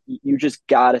position. You just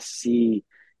got to see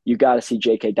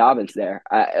J.K. Dobbins there.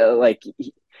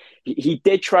 He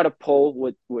did try to pull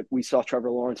what we saw Trevor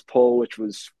Lawrence pull, which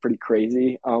was pretty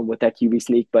crazy with that QB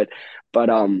sneak. But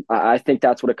I think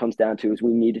that's what it comes down to is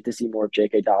we needed to see more of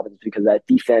J.K. Dobbins because that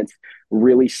defense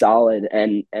really solid.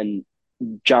 And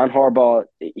John Harbaugh,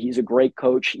 he's a great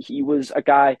coach. He was a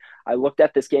guy, I looked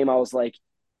at this game, I was like,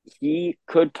 he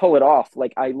could pull it off.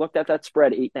 Like I looked at that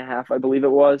spread, 8.5, I believe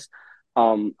it was.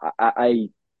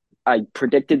 I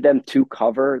predicted them to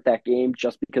cover that game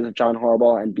just because of John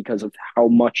Harbaugh and because of how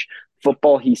much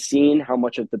football he's seen, how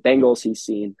much of the Bengals he's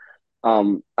seen.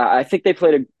 I think they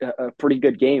played a pretty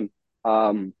good game.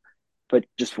 But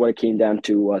just what it came down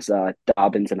to was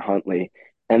Dobbins and Huntley.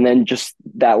 And then just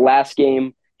that last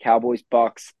game,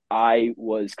 Cowboys-Bucks, I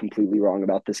was completely wrong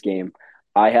about this game.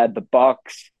 I had the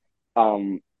Bucks,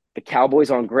 the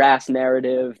Cowboys on grass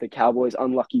narrative, the Cowboys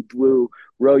unlucky blue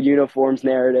road uniforms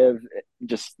narrative,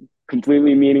 just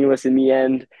completely meaningless in the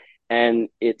end. And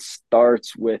it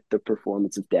starts with the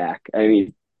performance of Dak. I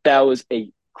mean, that was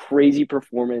a crazy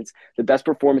performance, the best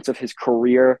performance of his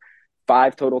career.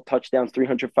 5 total touchdowns,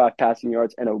 305 passing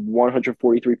yards, and a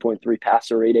 143.3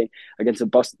 passer rating against a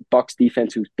Bucks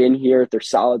defense who's been here. They're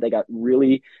solid. They got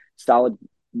really solid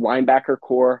linebacker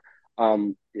core.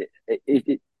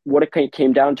 What it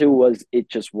came down to was it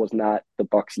just was not the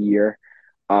Bucks' year.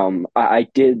 I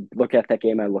did look at that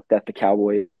game. I looked at the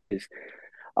Cowboys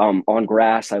on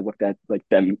grass. I looked at like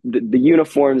the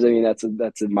uniforms. I mean,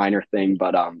 that's a minor thing,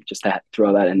 but just to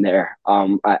throw that in there.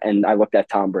 And I looked at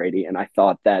Tom Brady, and I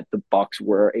thought that the Bucks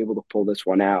were able to pull this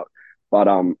one out. But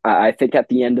I think at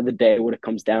the end of the day, what it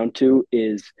comes down to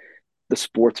is the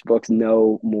sports books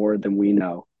know more than we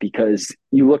know, because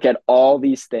you look at all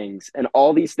these things and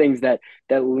all these things that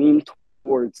lean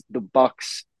towards the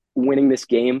Bucks winning this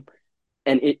game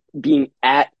and it being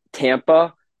at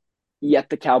Tampa, yet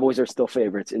the Cowboys are still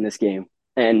favorites in this game.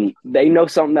 And they know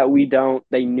something that we don't.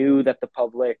 They knew that the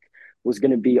public was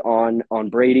going to be on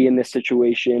Brady in this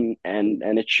situation, and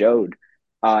it showed.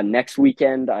 Next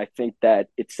weekend, I think that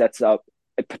it sets up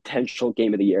a potential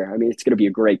game of the year. I mean, it's going to be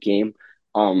a great game.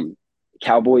 Um,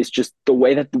 Cowboys, just the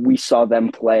way that we saw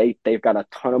them play, they've got a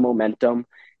ton of momentum.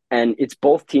 And it's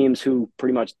both teams who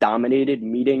pretty much dominated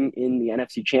meeting in the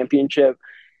NFC Championship.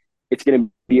 It's going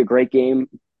to be a great game.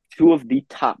 Two of the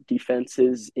top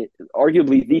defenses,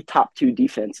 arguably the top two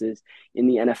defenses in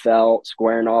the NFL,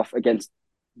 squaring off against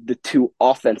the two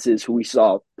offenses who we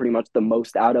saw pretty much the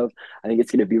most out of. I think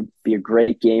it's going to be a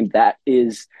great game. That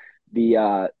is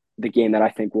the game that I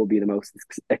think will be the most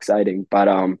exciting. But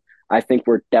I think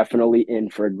we're definitely in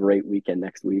for a great weekend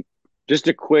next week. Just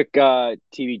a quick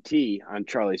TBT on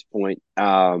Charlie's point.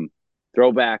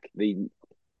 Throwback.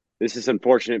 This is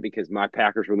unfortunate because my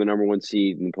Packers were the number one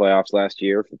seed in the playoffs last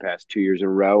year for the past 2 years in a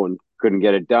row and couldn't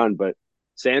get it done. But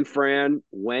San Fran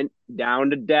went down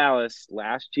to Dallas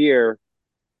last year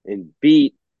and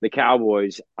beat the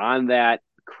Cowboys on that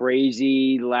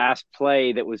crazy last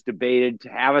play that was debated to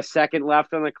have a second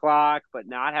left on the clock, but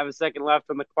not have a second left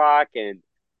on the clock, and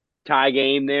tie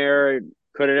game there.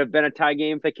 Could it have been a tie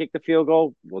game if they kicked the field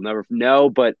goal? We'll never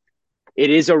know, but it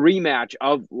is a rematch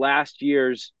of last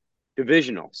year's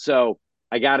divisional. So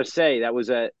I got to say that was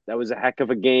a heck of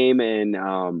a game,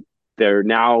 and they're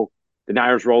now the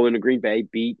Niners roll into Green Bay,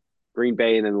 beat Green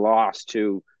Bay, and then lost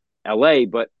to LA.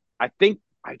 But I think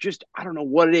I don't know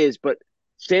what it is, but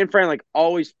San Fran like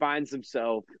always finds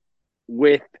themselves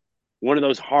with one of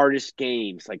those hardest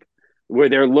games, like where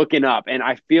they're looking up. And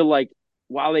I feel like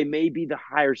while they may be the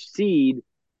higher seed,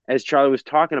 as Charlie was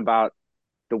talking about,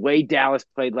 the way Dallas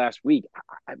played last week,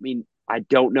 I mean, I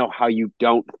don't know how you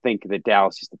don't think that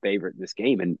Dallas is the favorite in this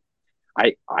game. And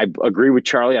I agree with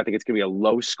Charlie. I think it's going to be a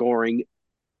low-scoring,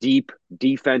 deep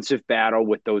defensive battle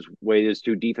with those way those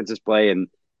two defenses play. And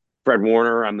Fred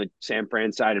Warner on the San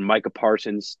Fran side and Micah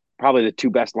Parsons, probably the two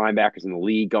best linebackers in the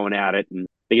league going at it. And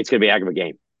I think it's going to be a heck of a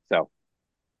game. So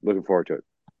looking forward to it.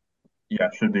 Yeah,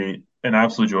 it should be an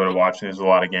absolute joy to watch. There's a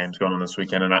lot of games going on this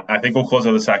weekend, and I think we'll close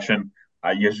out the section.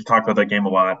 You guys have talked about that game a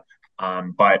lot,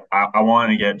 but I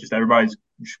wanted to get just everybody's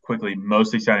quickly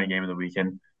most exciting game of the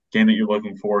weekend, game that you're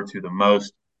looking forward to the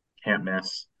most, can't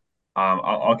miss.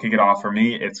 I'll kick it off. For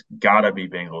me, it's got to be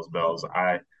Bengals Bills.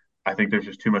 I think there's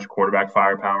just too much quarterback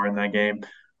firepower in that game,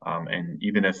 and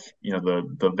even if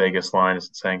the Vegas line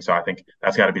isn't saying so, I think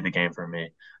that's got to be the game for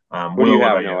me. Who do you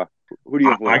have, Noah? Who do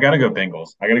you have? I got to go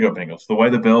Bengals. The way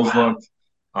the Bills looked,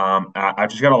 I've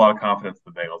just got a lot of confidence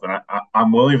in the Bengals, and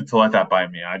I'm willing to let that bite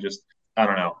me. I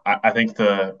don't know. I think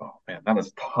that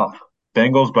is tough.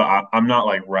 Bengals, but I'm not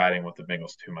like riding with the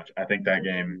Bengals too much. I think that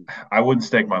game, I wouldn't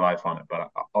stake my life on it,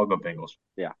 but I'll go Bengals.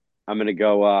 Yeah, I'm gonna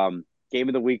go. Game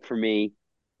of the week for me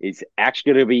is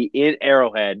actually going to be in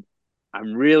Arrowhead.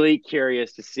 I'm really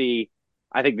curious to see.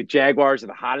 I think the Jaguars are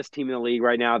the hottest team in the league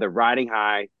right now. They're riding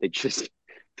high.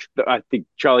 I think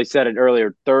Charlie said it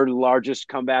earlier, third largest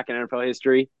comeback in NFL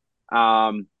history.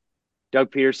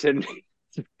 Doug Peterson,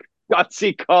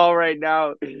 gutsy call right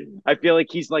now. I feel like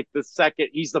he's like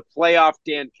he's the playoff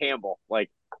Dan Campbell, like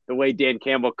the way Dan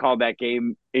Campbell called that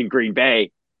game in Green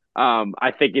Bay.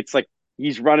 I think it's like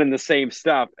he's running the same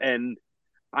stuff, and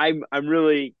I'm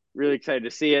really, really excited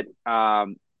to see it.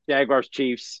 Jaguars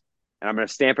Chiefs, and I'm going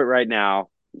to stamp it right now.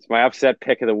 It's my upset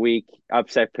pick of the week,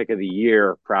 upset pick of the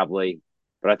year, probably.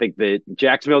 But I think the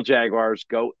Jacksonville Jaguars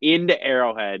go into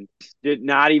Arrowhead, did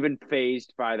not even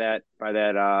phased by that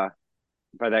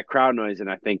crowd noise, and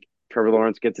I think Trevor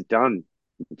Lawrence gets it done.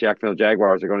 The Jacksonville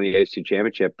Jaguars are going to the AFC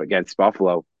Championship against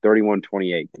Buffalo,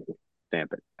 31-28.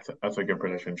 Stamp it. That's a good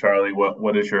prediction, Charlie.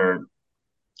 What is your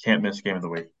can't miss game of the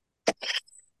week?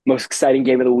 Most exciting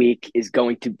game of the week is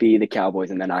going to be the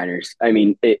Cowboys and the Niners. I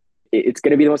mean, it's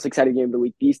going to be the most exciting game of the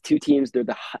week. These two teams, they're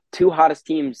the two hottest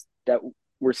teams that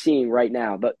we're seeing right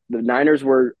now. But the Niners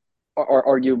are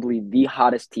arguably the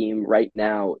hottest team right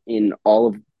now in all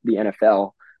of the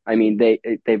NFL. I mean,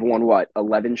 they've won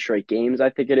 11 straight games.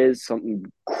 I think it is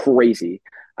something crazy.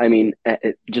 I mean,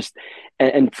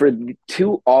 and for the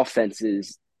two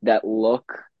offenses that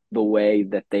look the way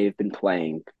that they've been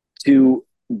playing, to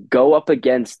go up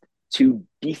against two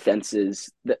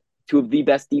defenses, two of the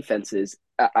best defenses,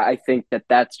 I think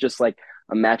that's just like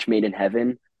a match made in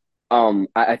heaven.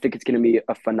 I think it's going to be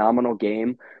a phenomenal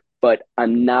game, but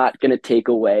I'm not going to take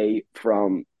away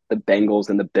from the Bengals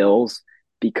and the Bills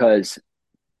because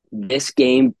this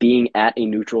game being at a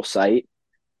neutral site,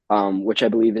 which I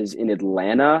believe is in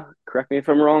Atlanta, correct me if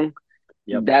I'm wrong.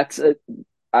 Yep.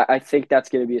 I think that's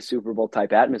going to be a Super Bowl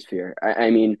type atmosphere. I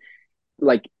mean,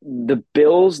 like the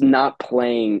Bills not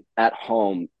playing at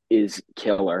home is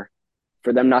killer.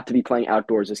 For them not to be playing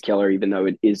outdoors is killer, even though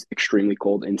it is extremely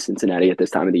cold in Cincinnati at this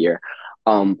time of the year.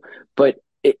 But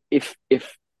if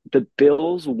the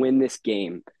Bills win this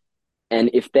game, And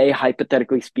if they,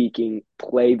 hypothetically speaking,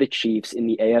 play the Chiefs in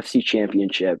the AFC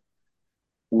Championship,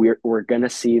 we're gonna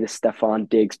see the Stefon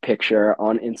Diggs picture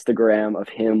on Instagram of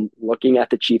him looking at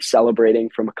the Chiefs celebrating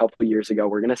from a couple of years ago.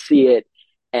 We're gonna see it,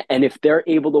 and if they're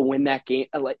able to win that game,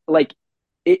 like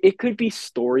it could be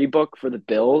storybook for the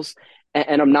Bills.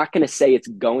 And I'm not gonna say it's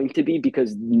going to be,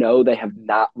 because no, they have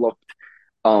not looked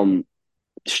um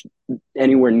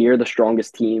anywhere near the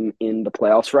strongest team in the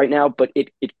playoffs right now, but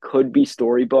it could be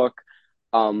storybook.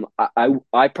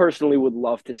 I personally would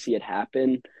love to see it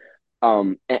happen.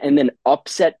 And then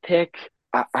upset pick,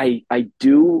 I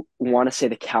do want to say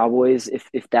the Cowboys,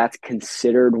 if that's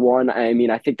considered one. I mean,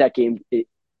 I think that game,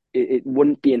 it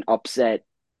wouldn't be an upset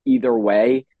either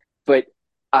way, but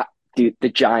dude, the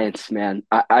Giants, man,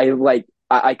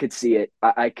 I could see it.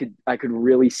 I could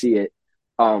really see it.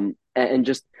 And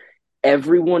just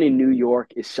everyone in New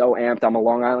York is so amped. I'm a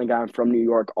Long Island guy. I'm from New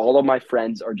York. All of my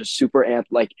friends are just super amped.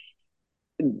 Like,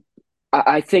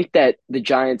 I think that the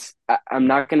Giants, I'm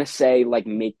not gonna say like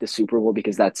make the Super Bowl,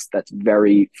 because that's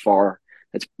very far.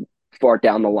 That's far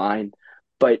down the line.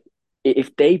 But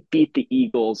if they beat the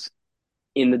Eagles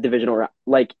in the divisional round,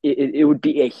 like it would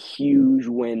be a huge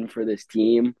win for this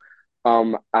team.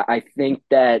 I think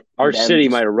that Our them city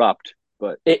just might erupt,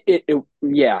 but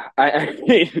yeah. I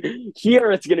mean,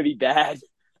 here it's gonna be bad.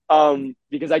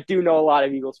 Because I do know a lot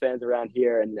of Eagles fans around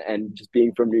here, and just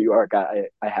being from New York, I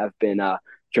have been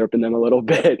chirping them a little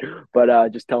bit,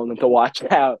 but just telling them to watch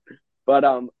out. But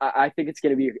I think it's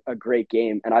going to be a great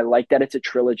game, and I like that it's a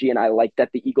trilogy, and I like that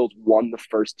the Eagles won the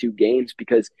first two games,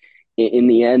 because in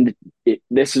the end,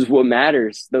 this is what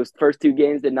matters. Those first two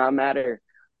games did not matter.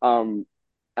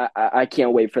 I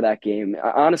can't wait for that game.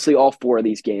 Honestly, all four of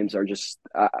these games are just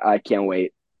I can't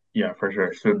wait. Yeah, for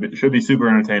sure. Should be super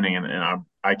entertaining, and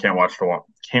I can't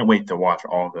wait to watch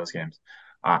all of those games.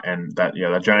 And that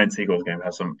Giants Eagles game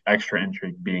has some extra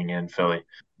intrigue being in Philly.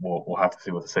 We'll have to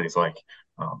see what the city's like.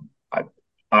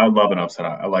 I love an upset.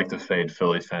 I like to fade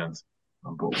Philly fans,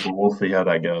 but we'll see how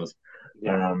that goes.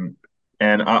 yeah.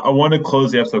 And I want to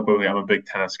close the episode quickly. I'm a big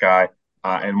tennis guy,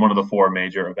 and one of the four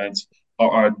major events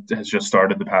has just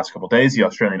started the past couple of days, the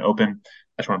Australian Open.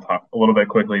 I just want to talk a little bit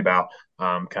quickly about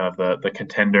kind of the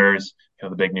contenders,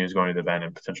 kind of the big news going to the event,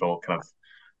 and potential kind of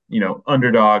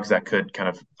underdogs that could kind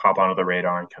of pop onto the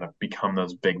radar and kind of become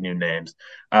those big new names.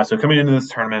 So coming into this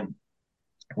tournament,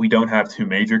 we don't have two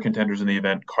major contenders in the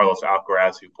event. Carlos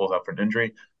Alcaraz, who pulls out for an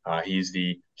injury, he's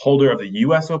the holder of the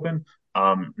U.S. Open,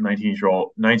 19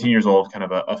 years old, kind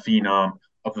of a phenom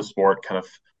of the sport, kind of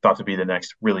thought to be the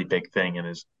next really big thing, and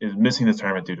is missing this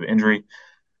tournament due to injury.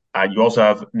 You also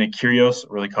have Nick Kyrgios, a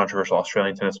really controversial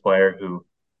Australian tennis player who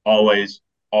always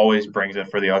always brings it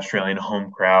for the Australian home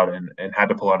crowd, and had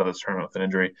to pull out of this tournament with an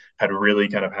injury. Had really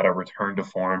kind of had a return to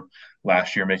form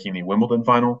last year, making the Wimbledon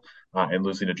final and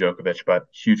losing to Djokovic, but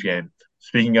huge game.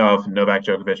 Speaking of, Novak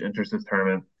Djokovic enters this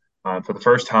tournament for the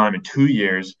first time in 2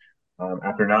 years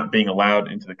after not being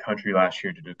allowed into the country last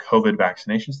year due to COVID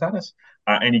vaccination status.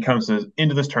 And he comes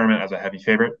into this tournament as a heavy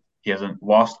favorite. He hasn't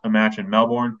lost a match in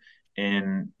Melbourne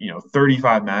in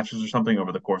 35 matches or something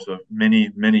over the course of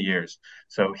many years.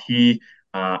 So he's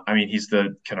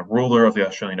the kind of ruler of the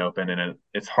Australian Open, and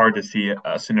it's hard to see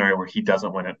a scenario where he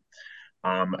doesn't win it.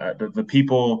 The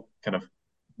people kind of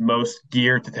most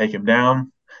geared to take him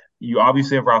down. You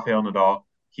obviously have Rafael Nadal.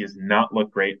 He has not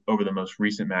looked great over the most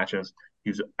recent matches. He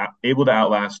was able to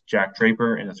outlast Jack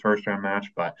Draper in his first round match,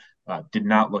 but did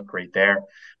not look great there.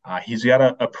 He's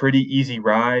got a pretty easy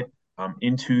ride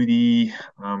into the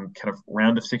kind of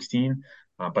round of 16.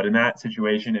 But in that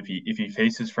situation, if he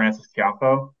faces Francis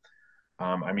Tiafoe,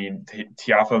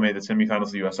 Tiafoe made the semifinals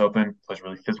of the U.S. Open, plays a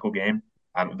really physical game.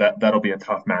 That'll be a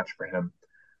tough match for him.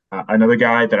 Another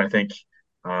guy that I think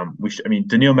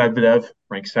Daniil Medvedev,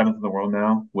 ranked seventh in the world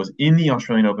now, was in the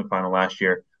Australian Open final last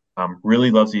year. Really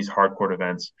loves these hard court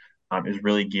events. Is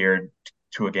really geared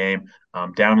to a game.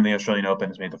 Down in the Australian Open,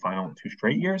 has made the final in 2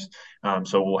 straight years.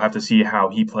 So we'll have to see how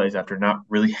he plays after not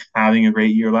really having a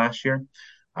great year last year.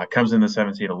 Comes in the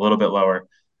 7th seed, a little bit lower.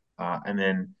 And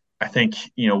then I think,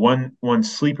 one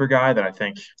sleeper guy that I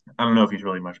don't know if he's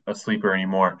really much a sleeper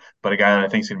anymore, but a guy that I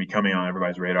think is going to be coming on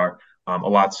everybody's radar a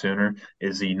lot sooner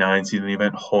is the 9 seed in the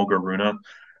event, Holger Rune of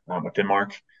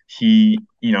Denmark. He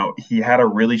had a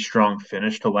really strong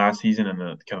finish to last season, and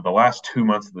the kind of the last 2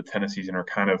 months of the tennis season are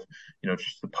kind of,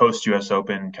 just the post US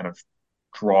Open kind of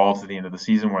draw to the end of the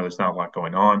season where there's not a lot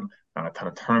going on, not a ton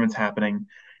of tournaments happening.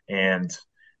 And,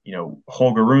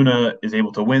 Holger Rune is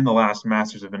able to win the last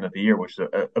Masters event of the year, which is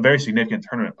a very significant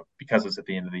tournament because it's at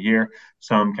the end of the year.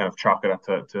 Some kind of chalk it up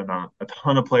to not a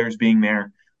ton of players being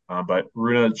there. But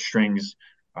Rune strings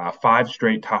 5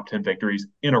 straight top 10 victories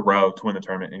in a row to win the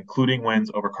tournament, including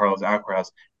wins over Carlos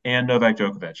Alcaraz and Novak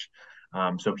Djokovic.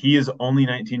 So he is only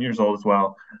 19 years old as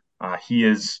well. He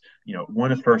is,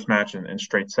 won his first match in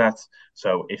straight sets.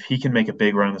 So if he can make a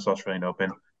big run in this Australian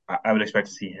Open, I would expect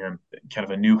to see him kind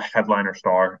of a new headliner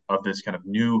star of this kind of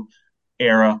new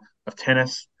era of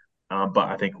tennis. But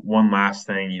I think one last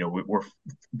thing, we're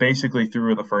basically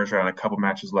through the first round, a couple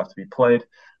matches left to be played.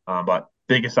 But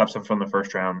biggest upset from the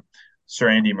first round, Sir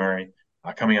Andy Murray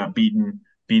coming out beating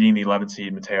the 11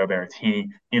 seed Matteo Berrettini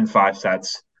in 5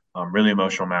 sets. Really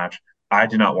emotional match. I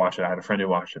did not watch it. I had a friend who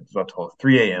watched it. It was about 12,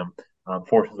 3 a.m.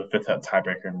 Forces a 5th set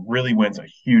tiebreaker and really wins a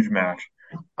huge match.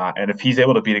 And if he's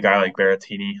able to beat a guy like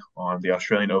Berrettini on the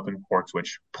Australian Open courts,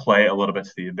 which play a little bit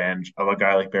to the advantage of a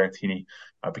guy like Berrettini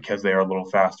because they are a little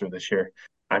faster this year,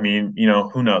 I mean,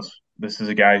 who knows? This is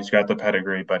a guy who's got the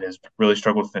pedigree, but has really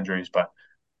struggled with injuries. But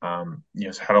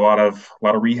has had a lot of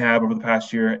rehab over the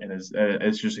past year, and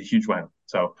is just a huge win.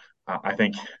 So I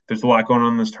think there's a lot going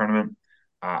on in this tournament.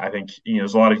 I think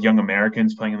there's a lot of young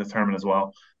Americans playing in this tournament as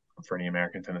well, for any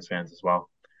American tennis fans as well.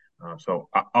 So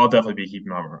I'll definitely be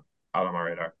keeping out on my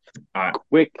radar.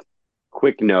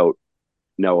 Quick note,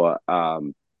 Noah. I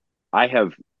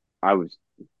was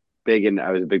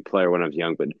a big player when I was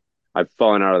young, but I've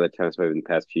fallen out of the tennis maybe in the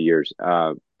past few years.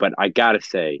 But I gotta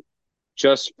say,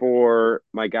 just for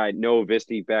my guy Noah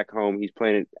Visti back home, he's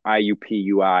playing at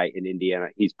IUPUI in Indiana.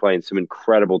 He's playing some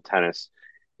incredible tennis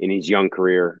in his young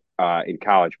career in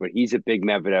college, but he's a big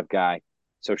Medvedev guy.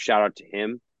 So shout out to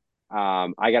him.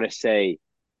 I gotta say,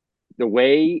 the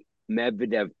way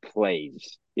Medvedev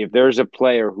plays, if there's a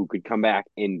player who could come back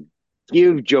and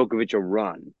give Djokovic a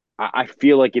run, I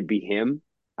feel like it'd be him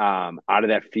out of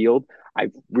that field.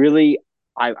 I'm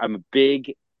a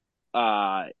big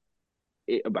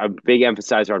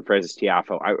emphasizer on Frances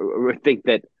Tiafoe. I think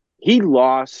that he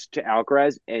lost to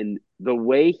Alcaraz, and the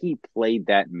way he played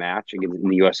that match in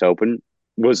the U.S. Open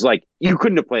was like you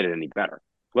couldn't have played it any better.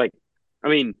 Like, I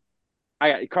mean,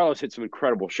 Carlos hit some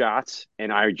incredible shots,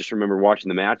 and I just remember watching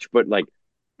the match. But like,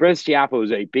 Frances Tiafoe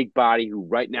is a big body who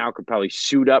right now could probably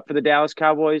suit up for the Dallas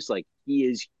Cowboys. Like, he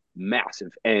is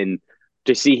massive, and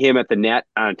to see him at the net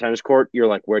on a tennis court, you're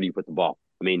like, where do you put the ball?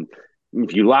 I mean,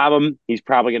 if you lob him, he's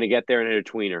probably going to get there and hit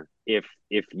a tweener. If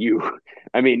you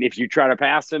try to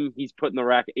pass him, he's putting the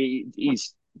racket.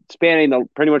 He's spanning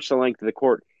pretty much the length of the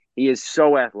court. He is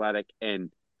so athletic,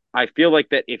 and I feel like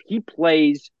that if he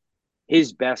plays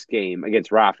his best game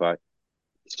against Rafa,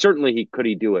 certainly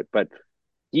he do it. But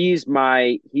he's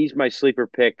my sleeper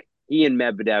pick. He and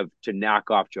Medvedev to knock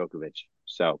off Djokovic.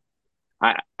 So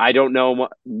I don't know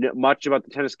much about the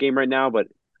tennis game right now, but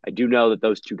I do know that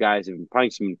those two guys have been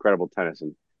playing some incredible tennis,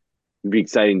 and it'd be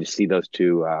exciting to see those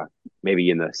two maybe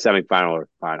in the semifinal or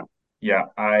final. Yeah,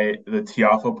 the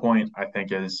Tiafoe point I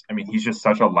think is, I mean, he's just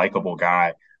such a likable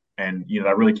guy, and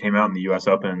that really came out in the U.S.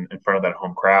 Open in front of that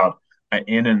home crowd,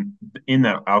 and in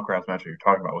that Alcaraz match that you're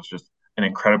talking about was just an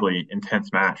incredibly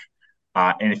intense match.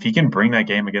 And if he can bring that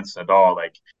game against Nadal,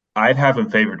 like I'd have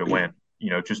him favored to win.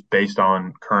 Just based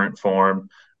on current form.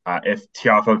 If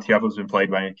Tiafoe's been played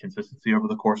by inconsistency over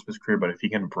the course of his career, but if he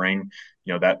can bring,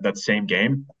 that same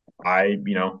game,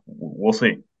 we'll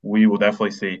see. We will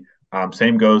definitely see.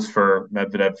 Same goes for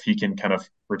Medvedev. If he can kind of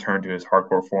return to his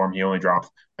hardcore form, he only dropped,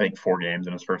 I think, 4 games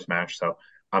in his first match. So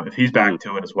if he's back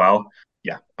to it as well,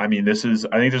 yeah. I mean, I think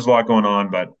there's a lot going on,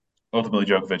 but ultimately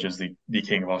Djokovic is the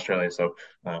king of Australia. So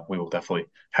we will definitely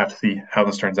have to see how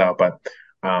this turns out. But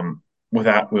with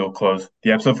that, we'll close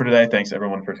the episode for today. Thanks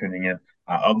everyone for tuning in.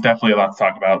 Definitely a lot to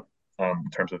talk about in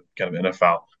terms of kind of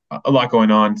NFL. A lot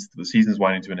going on. The season's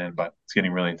winding to an end, but it's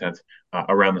getting really intense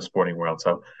around the sporting world.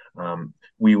 So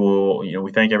we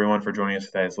thank everyone for joining us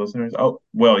today as listeners. Oh,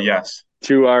 well, yes.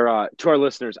 To our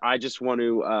listeners, I just want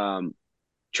to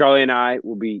Charlie and I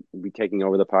will be taking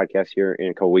over the podcast here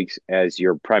in a couple weeks as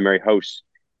your primary hosts.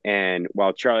 And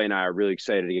while Charlie and I are really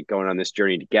excited to get going on this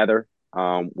journey together,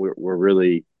 we're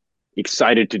really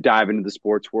excited to dive into the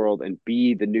sports world and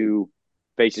be the new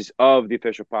faces of the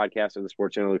official podcast of the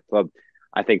Sports Analytics Club.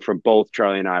 I think from both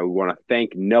Charlie and I, we want to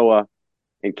thank Noah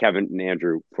and Kevin and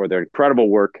Andrew for their incredible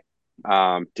work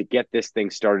to get this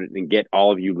thing started and get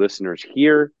all of you listeners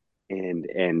here.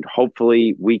 And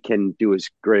hopefully we can do as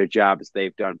great a job as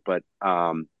they've done. But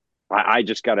I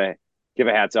just got to give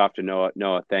a hats off to Noah.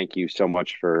 Noah, thank you so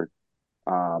much for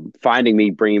finding me,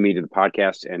 bringing me to the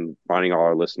podcast, and finding all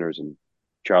our listeners, and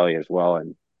Charlie as well.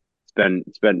 And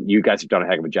it's been you guys have done a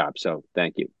heck of a job. So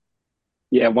thank you.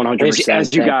 Yeah, 100%.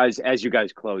 As you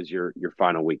guys close your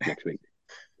final week next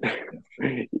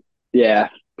week. Yeah,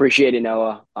 appreciate it,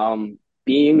 Noah.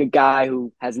 being a guy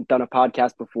who hasn't done a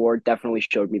podcast before definitely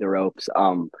showed me the ropes.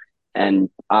 And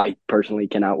I personally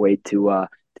cannot wait to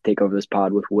take over this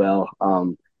pod with Will.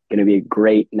 Going to be a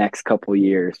great next couple of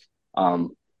years.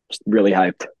 Just really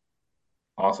hyped.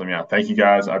 Awesome. Yeah. Thank you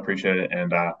guys. I appreciate it.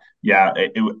 And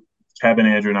Kevin,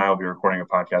 Andrew, and I will be recording a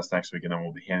podcast next week, and then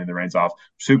we'll be handing the reins off.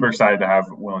 Super excited to have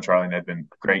Will and Charlie. They've been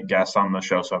great guests on the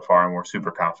show so far, and we're super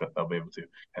confident they'll be able to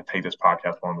take this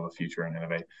podcast on to the future and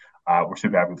innovate. We're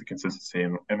super happy with the consistency,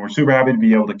 and we're super happy to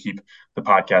be able to keep the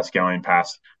podcast going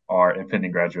past our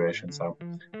impending graduation. So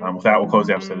with that, we'll close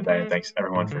the episode today, and thanks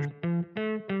everyone for